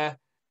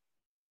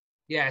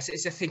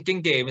it's a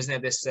thinking game, isn't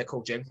it? This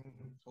coaching.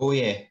 Oh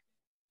yeah.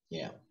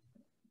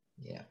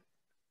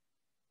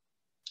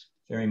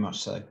 Very much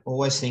so.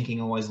 Always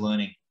thinking, always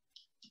learning.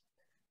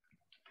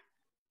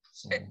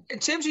 So. In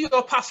terms of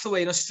your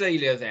pathway in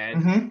Australia,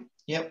 then. Mm-hmm.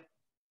 Yep.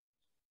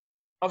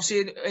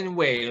 Obviously, in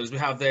Wales, we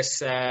have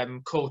this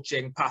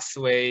coaching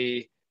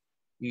pathway.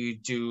 You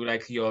do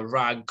your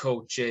RAG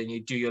coaching,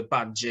 you do your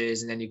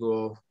badges, and then you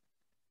go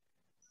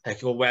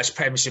Welsh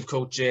Premiership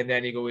coaching,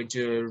 then you go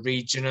into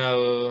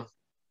regional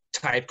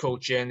type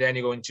coaching, then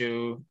you go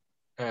into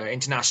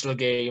international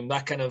game.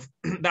 That kind of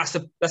that's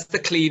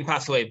the clean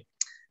pathway,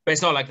 but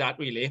it's not like that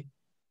really.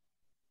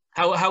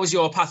 How is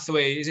your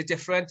pathway? Is it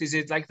different? Is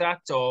it like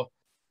that, or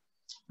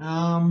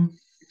in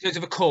terms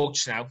of a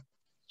coach now?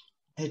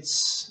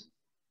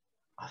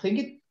 I think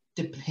it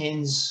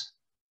depends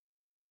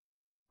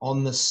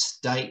on the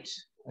state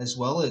as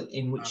well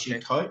in which you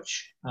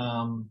coach.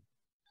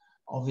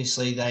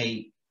 Obviously,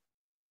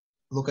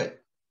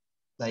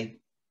 they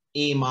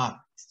earmark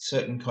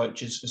certain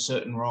coaches for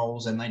certain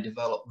roles and they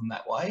develop them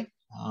that way.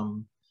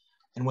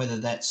 And whether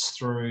that's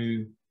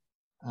through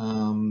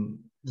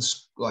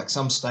like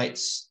some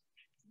states,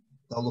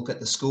 they'll look at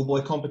the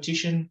schoolboy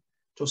competition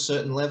to a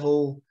certain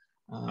level.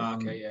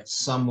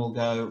 Some will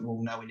go,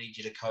 well, no, we need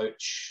you to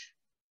coach,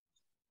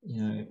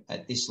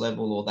 at this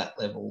level or that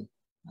level.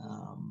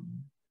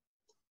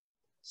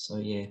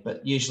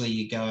 But usually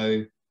you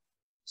go,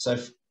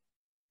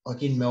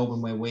 like in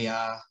Melbourne where we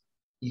are,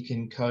 you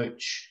can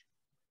coach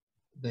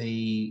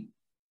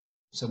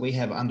so we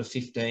have under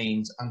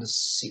 15s, under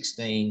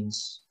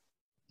 16s,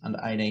 under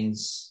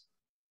 18s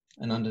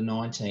and under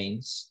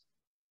 19s.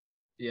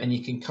 Yeah. And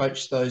you can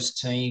coach those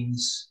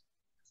teams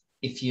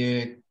if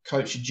you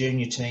coach a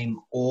junior team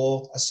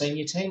or a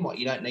senior team. Like,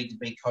 you don't need to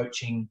be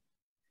coaching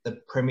the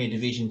Premier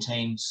Division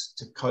teams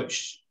to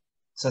coach.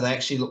 So they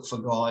actually look for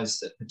guys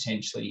that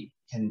potentially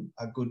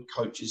are good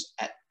coaches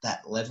at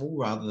that level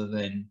rather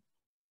than,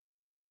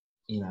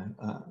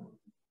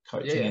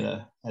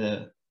 coaching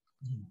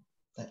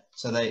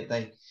so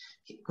they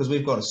because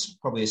we've got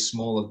probably a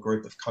smaller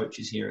group of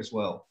coaches here as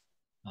well.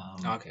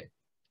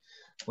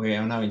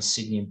 Where I know in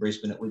Sydney and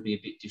Brisbane it would be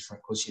a bit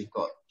different because you've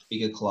got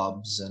bigger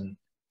clubs and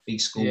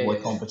big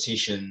schoolboy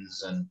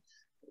competitions and,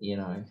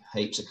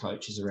 heaps of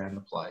coaches around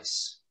the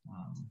place.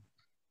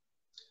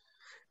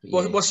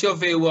 What's your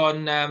view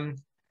on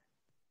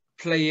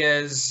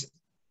players,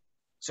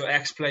 so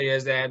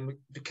ex-players then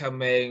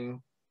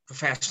becoming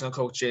professional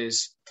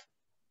coaches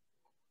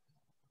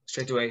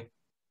straight away?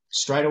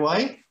 Straight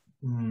away?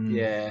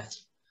 Yeah.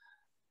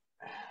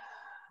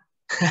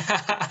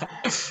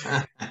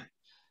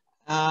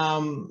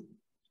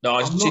 No,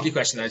 it's a cheeky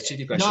question.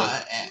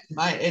 No,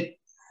 mate,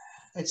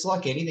 it's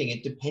like anything.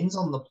 It depends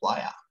on the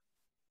player.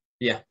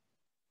 Yeah.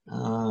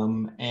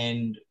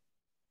 And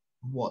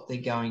what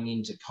they're going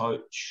in to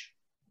coach.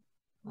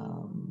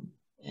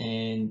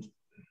 And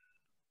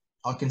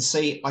I can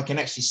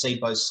actually see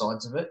both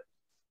sides of it.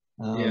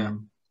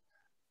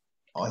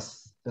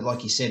 But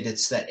like you said,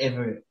 it's that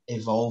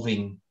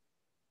ever-evolving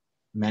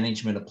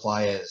management of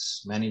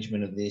players,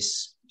 management of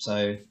this.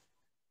 So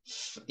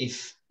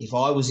if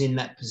I was in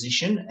that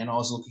position and I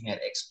was looking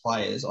at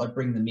ex-players, I'd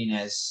bring them in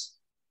as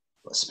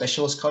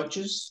specialist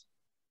coaches.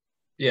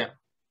 Yeah.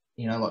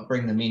 Like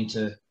bring them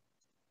into,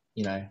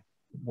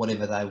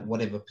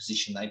 whatever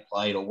position they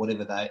played or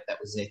whatever that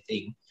was their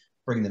thing,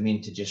 bring them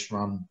in to just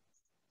run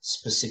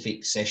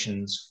specific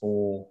sessions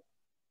for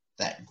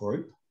that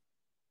group.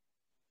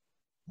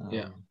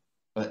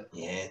 But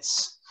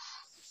it's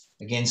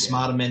again,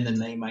 smarter men than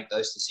me make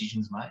those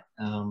decisions, mate.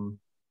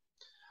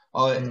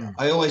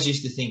 I always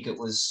used to think it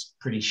was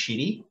pretty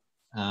shitty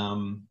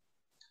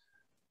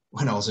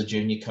when I was a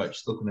junior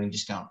coach, looking at him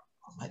just going,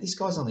 oh, mate, this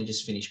guy's only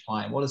just finished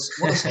playing. What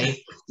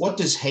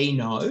does he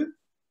know?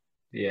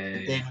 Yeah.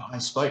 But then I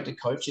spoke to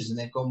coaches and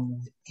they've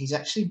gone, he's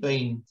actually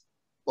been,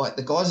 like,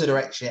 the guys that are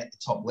actually at the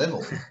top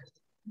level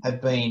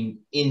have been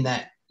in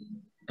that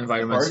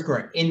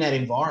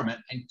environment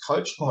and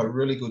coached by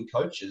really good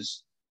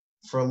coaches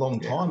for a long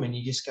time. And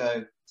you just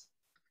go,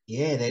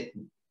 they're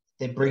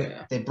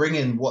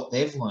bringing what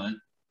they've learned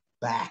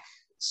back.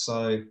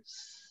 So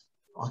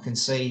I can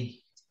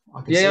see.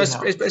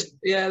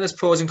 There's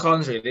pros and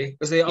cons really,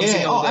 because they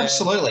obviously know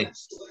absolutely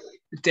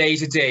day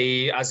to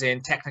day, as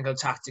in technical,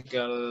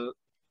 tactical,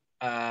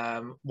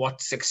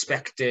 what's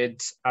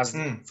expected as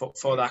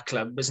for that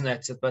club, isn't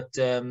it? But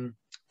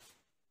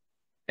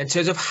in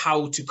terms of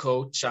how to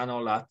coach and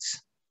all that,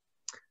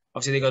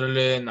 obviously they got to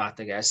learn that,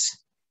 I guess,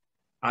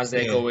 as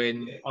they go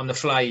in on the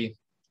fly.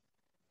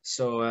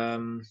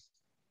 So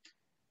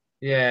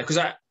because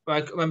I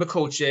remember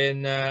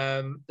coaching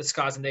the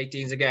Scars and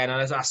 18s again, and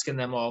I was asking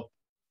them all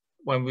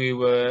when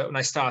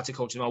I started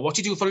coaching them all, what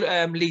do you do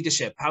for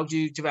leadership? How do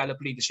you develop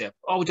leadership?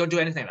 Oh, we don't do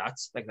anything like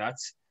that.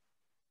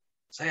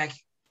 So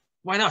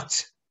why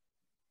not?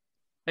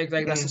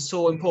 That's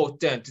so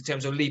important in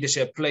terms of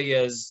leadership.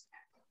 Players,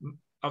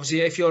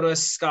 obviously, if you're a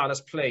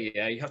Scarless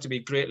player, you have to be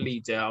a great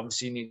leader.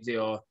 Obviously, you need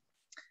to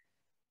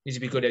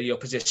be good at your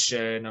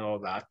position and all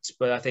that.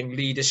 But I think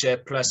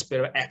leadership plus a bit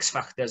of X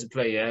factor as a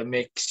player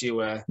makes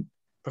you a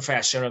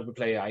professional rugby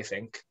player, I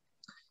think.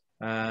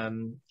 So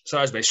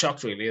I was a bit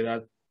shocked, really,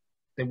 that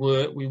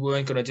we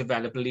weren't going to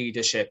develop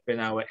leadership in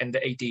our under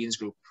 18s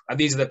group. And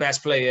these are the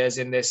best players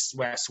in this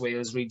West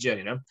Wales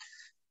region,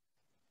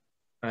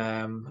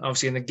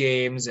 Obviously, in the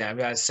games, we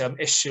had some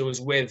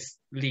issues with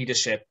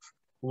leadership.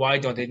 Why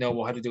don't they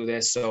know how to do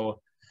this?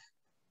 So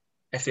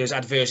if there was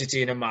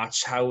adversity in a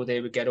match, how they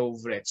would get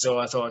over it. So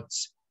I thought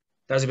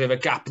there's a bit of a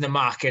gap in the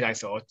market, I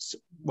thought,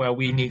 where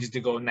we needed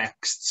to go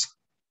next.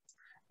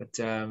 But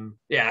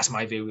that's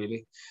my view,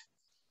 really.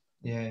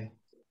 Yeah,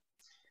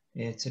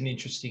 it's an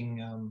interesting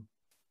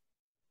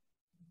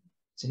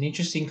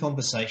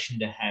conversation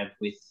to have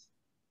with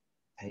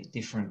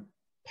different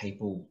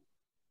people,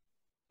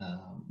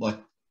 like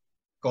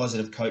guys that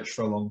have coached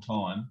for a long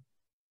time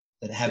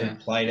that haven't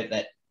played at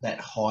that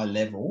high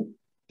level,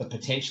 but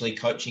potentially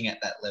coaching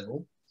at that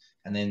level,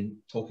 and then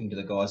talking to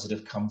the guys that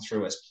have come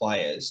through as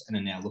players and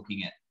are now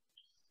looking at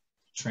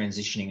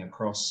transitioning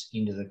across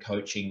into the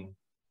coaching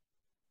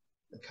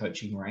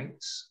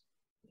ranks.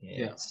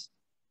 Yeah.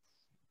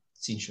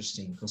 It's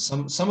interesting because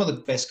some of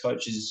the best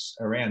coaches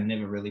around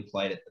never really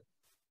played at the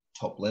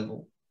top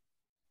level.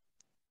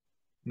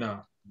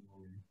 No.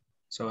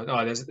 So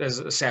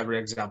there's several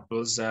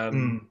examples.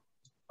 Obviously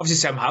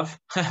some have,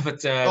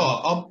 but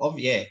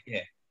yeah.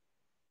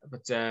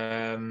 But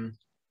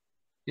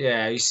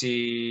you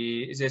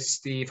see, is it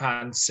Steve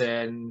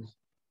Hansen?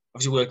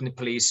 Obviously worked in the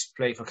police,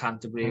 played for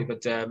Canterbury,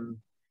 but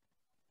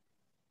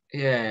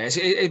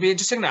it'd be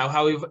interesting now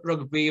how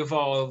rugby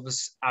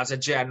evolves as a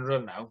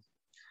general now.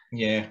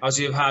 Yeah. As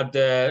you've had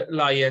the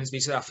Lions v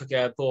South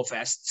Africa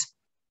Bowfest,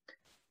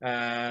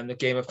 the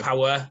game of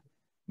power.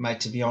 Mate,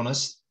 to be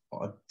honest,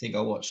 I think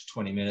I watched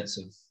 20 minutes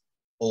of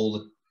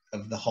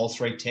the whole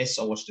 3 tests.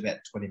 I watched about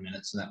 20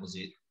 minutes and that was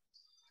it.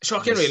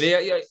 Shocking,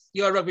 really.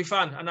 You're a rugby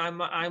fan, and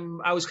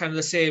I was kind of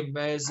the same.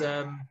 As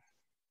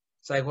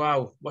it's like,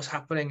 wow, what's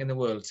happening in the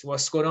world?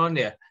 What's going on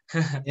there?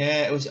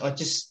 Yeah, it was. I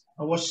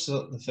watched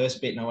the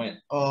first bit and I went,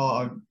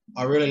 oh,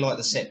 I really like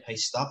the set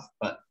piece stuff,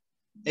 but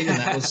even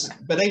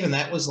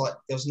that was like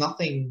there was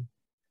nothing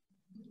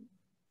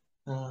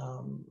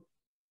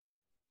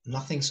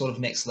sort of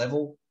next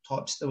level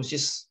types. There was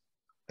just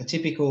a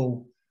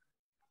typical.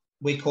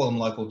 We call them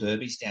local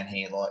derbies down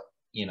here, like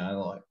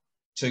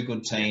two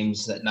good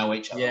teams that know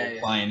each other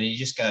playing, and you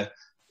just go,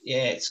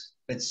 yeah,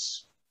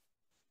 it's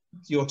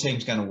your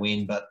team's going to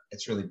win, but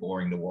it's really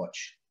boring to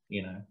watch,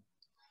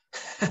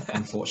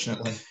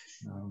 unfortunately.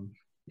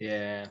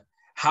 Yeah.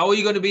 How are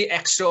you going to be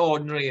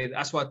extraordinary?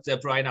 That's what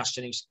Brian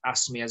Ashton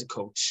asked me as a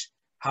coach.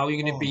 How are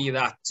you going to be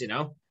that,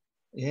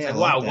 Yeah.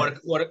 Like, wow,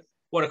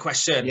 what a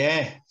question.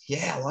 Yeah.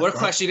 Yeah. What a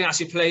question you can ask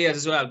your players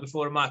as well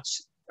before a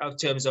match in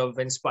terms of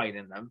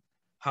inspiring them.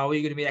 How are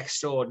you going to be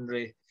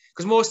extraordinary?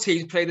 Because most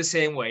teams play the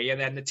same way, and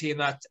then the team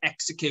that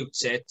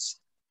executes it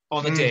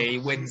on the day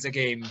wins the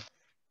game,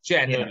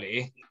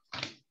 generally.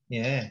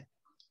 Yeah.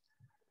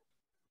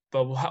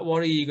 But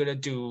what are you going to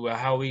do?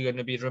 How are you going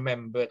to be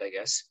remembered, I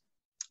guess,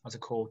 as a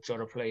coach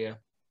or a player?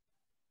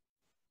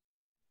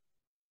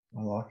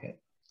 I like it.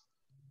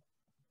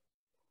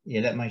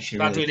 Yeah, that makes you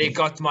that really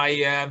got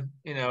my,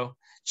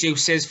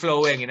 juices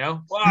flowing,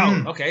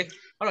 Wow, okay.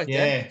 All right,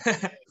 yeah.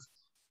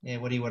 Yeah,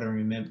 what do you want to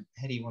remember?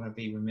 How do you want to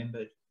be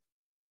remembered?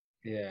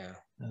 Yeah.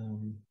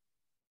 No,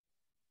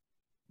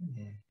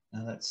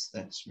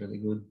 that's really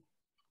good.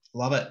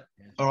 Love it.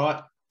 Yeah. All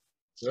right.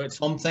 Good.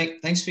 Tom,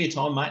 thanks for your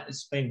time, mate.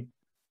 It's been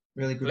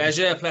really good.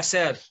 Pleasure.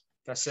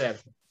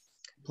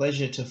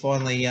 Pleasure to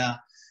finally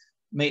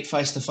meet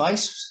face to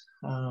face,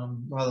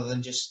 rather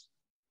than just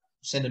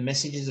sending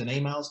messages and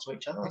emails to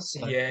each other.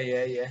 So,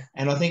 yeah.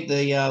 And I think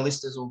the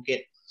listeners will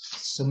get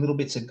some little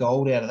bits of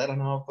gold out of that. I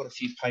know I've got a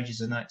few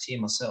pages of notes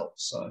here myself,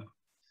 so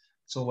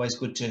it's always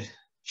good to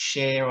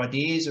share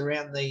ideas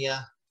around the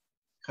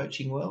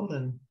coaching world,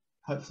 and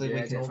hopefully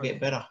we can all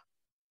get better.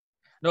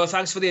 No,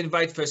 thanks for the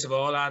invite, first of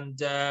all, and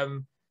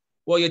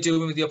what you're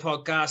doing with your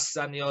podcasts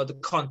and the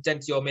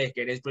content you're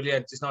making is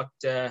brilliant. It's not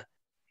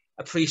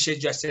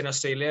appreciated just in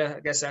Australia. I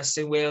guess us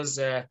in Wales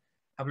have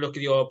a look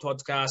at your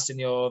podcast and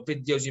your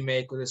videos you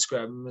make with the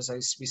scrums.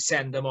 We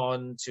send them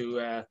on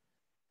to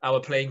our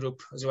playing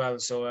group as well.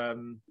 So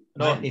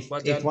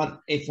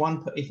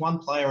if one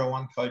player or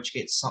one coach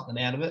gets something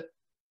out of it,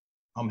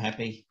 I'm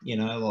happy.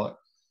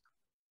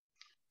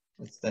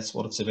 That's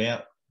what it's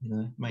about.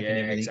 Making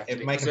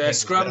everything. Exactly.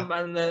 Scrum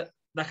better. And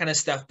that kind of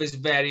stuff is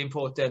very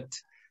important.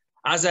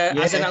 As an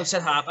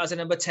outside half, as a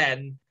number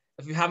 10,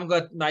 if you haven't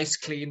got nice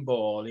clean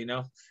ball,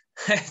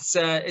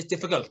 it's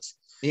difficult.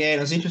 Yeah, it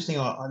was interesting.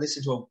 I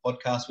listened to a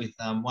podcast with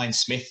Wayne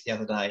Smith the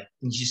other day,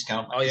 and he's just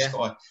going,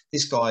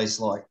 this guy's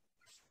like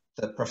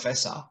the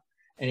professor,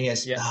 and he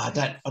goes, I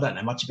don't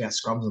know much about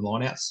scrums and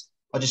lineouts.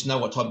 I just know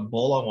what type of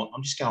ball I want.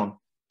 I'm just going,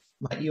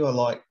 mate, you are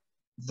like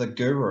the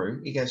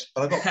guru. He goes,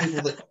 but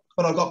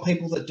I've got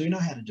people that do know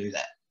how to do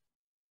that.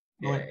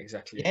 Yeah,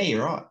 exactly. Yeah,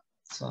 you're right.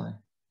 So,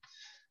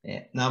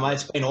 yeah. No, mate,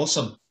 it's been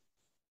awesome.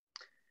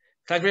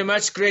 Thank you very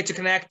much. Great to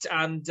connect,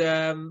 and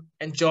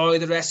enjoy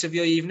the rest of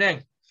your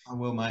evening. I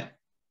will, mate.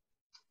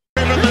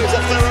 Off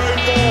their own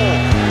ball.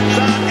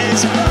 That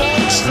is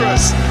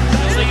monstrous.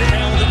 Being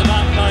held at the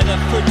back by the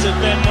foot of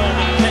Ben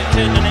Morgan, kept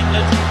in, and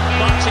England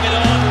marching it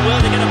on. Will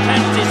they get a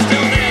penalty?